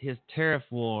 his tariff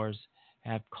wars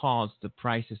have caused the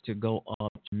prices to go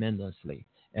up tremendously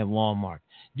at Walmart.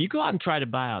 If you go out and try to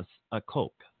buy a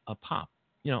Coke, a pop,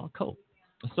 a Coke,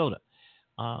 a soda,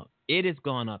 it has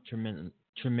gone up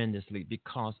tremendously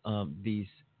because of these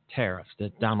tariffs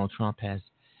that Donald Trump has.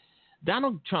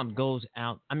 Donald Trump goes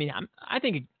out. I mean, I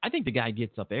think the guy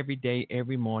gets up every day,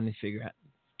 every morning,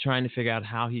 trying to figure out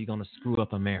how he's going to screw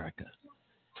up America.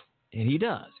 And he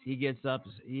does. He gets up.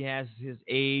 He has his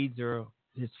aides or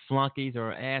his flunkies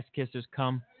or ass kissers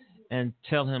come and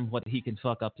tell him what he can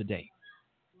fuck up today.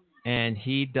 And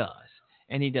he does.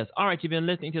 And he does. All right, you've been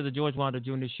listening to the George Wilder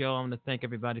Jr. Show. I want to thank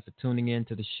everybody for tuning in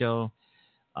to the show.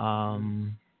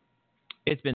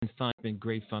 It's been fun. It's been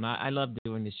great fun. I love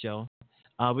doing the show.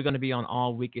 We're going to be on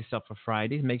all week except for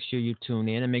Fridays. Make sure you tune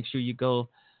in and make sure you go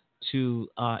to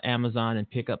Amazon and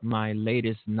pick up my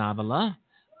latest novella.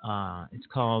 It's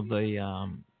called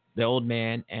The Old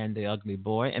Man and the Ugly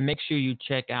Boy. And make sure you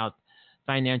check out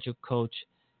financial coach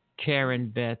Karen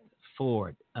Beth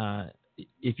Ford.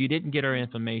 If you didn't get her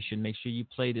information, make sure you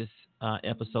play this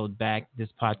episode back, this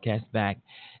podcast back,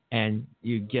 and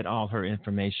you get all her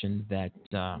information that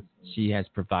she has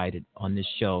provided on this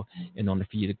show in order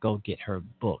for you to go get her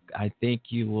book. I think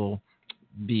you will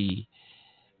be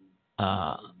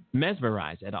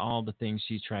mesmerized at all the things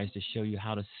she tries to show you,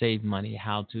 how to save money,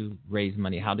 how to raise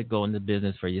money, how to go into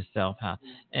business for yourself,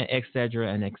 et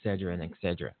cetera, and et cetera, and et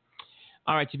cetera.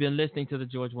 All right, you've been listening to the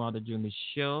George Wilder Jr.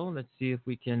 Show. Let's see if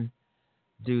we can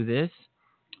do this.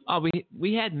 Oh,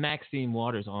 we had Maxine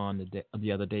Waters on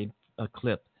the other day, a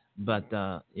clip, but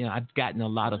I've gotten a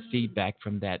lot of feedback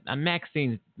from that.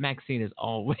 Maxine is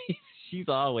always she's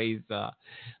always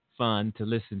fun to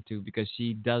listen to because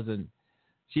she doesn't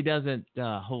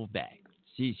hold back.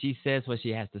 She says what she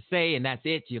has to say, and that's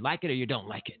it. You like it or you don't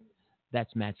like it.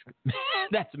 That's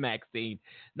that's Maxine,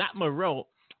 not Monroe,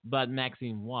 but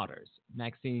Maxine Waters.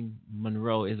 Maxine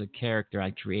Monroe is a character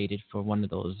I created for one of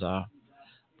those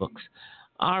books.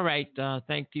 All right.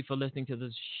 Thank you for listening to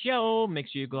the show. Make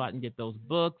sure you go out and get those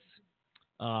books.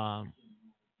 And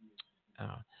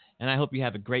I hope you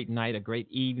have a great night, a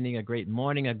great evening, a great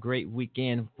morning, a great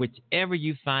weekend, whichever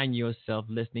you find yourself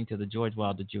listening to the George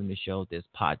Wilder Jr. Show, this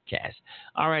podcast.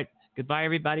 All right. Goodbye,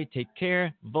 everybody. Take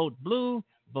care. Vote blue.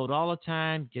 Vote all the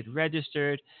time. Get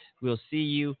registered. We'll see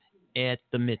you at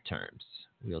the midterms.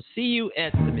 We'll see you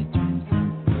at the midterms.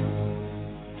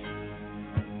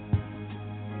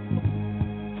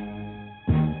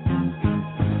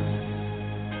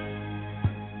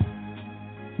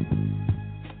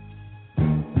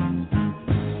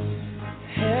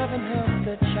 Heaven help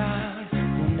the child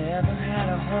who never had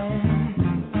a home.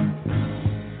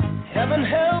 Heaven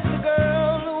help the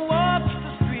girl who walks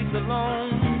the streets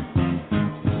alone.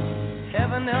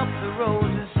 Heaven help the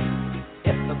roses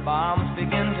if the bombs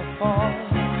begin to fall.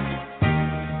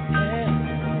 Heaven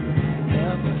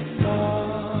help us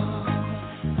all.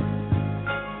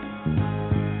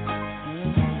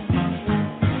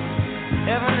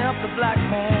 Heaven help the black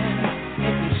man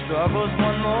if he struggles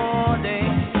one more day.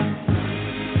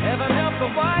 Heaven help the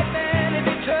white man if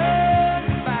he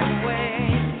turns back away.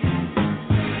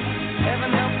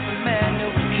 Heaven help the man who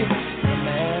kicks the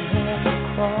man who has a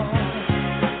cross.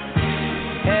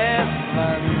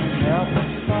 Heaven help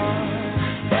us all.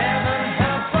 Heaven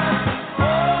help us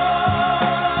all.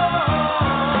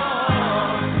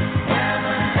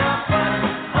 Heaven help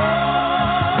us all.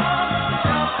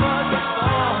 Help us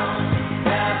all.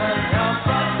 Heaven help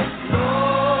us,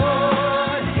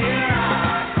 Lord, hear our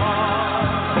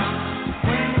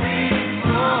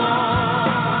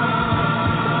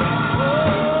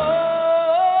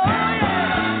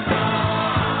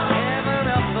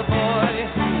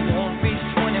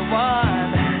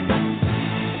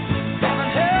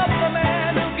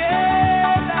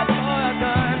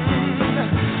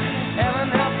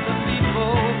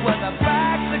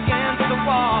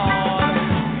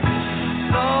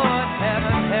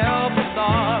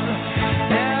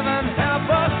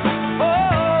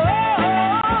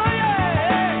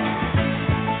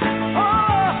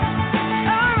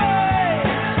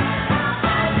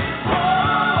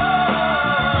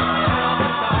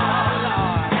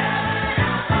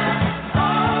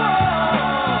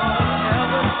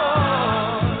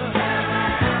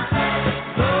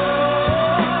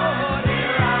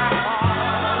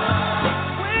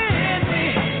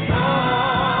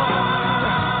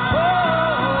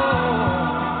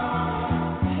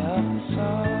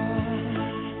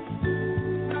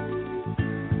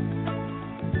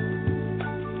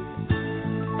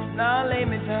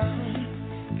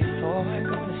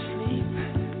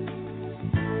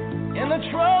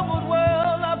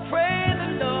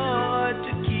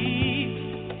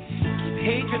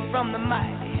from the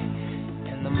mighty,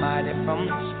 and the mighty from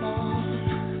the small.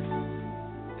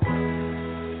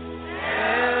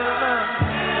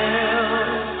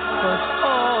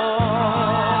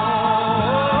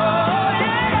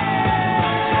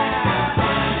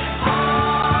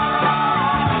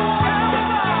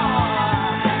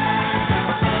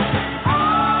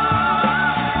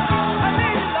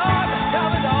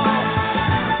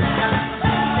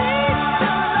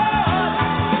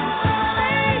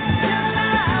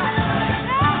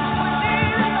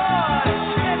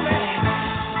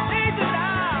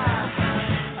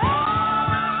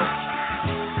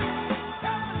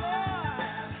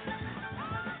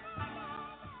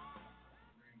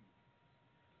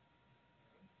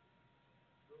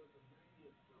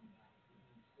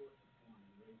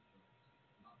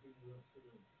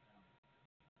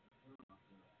 Help us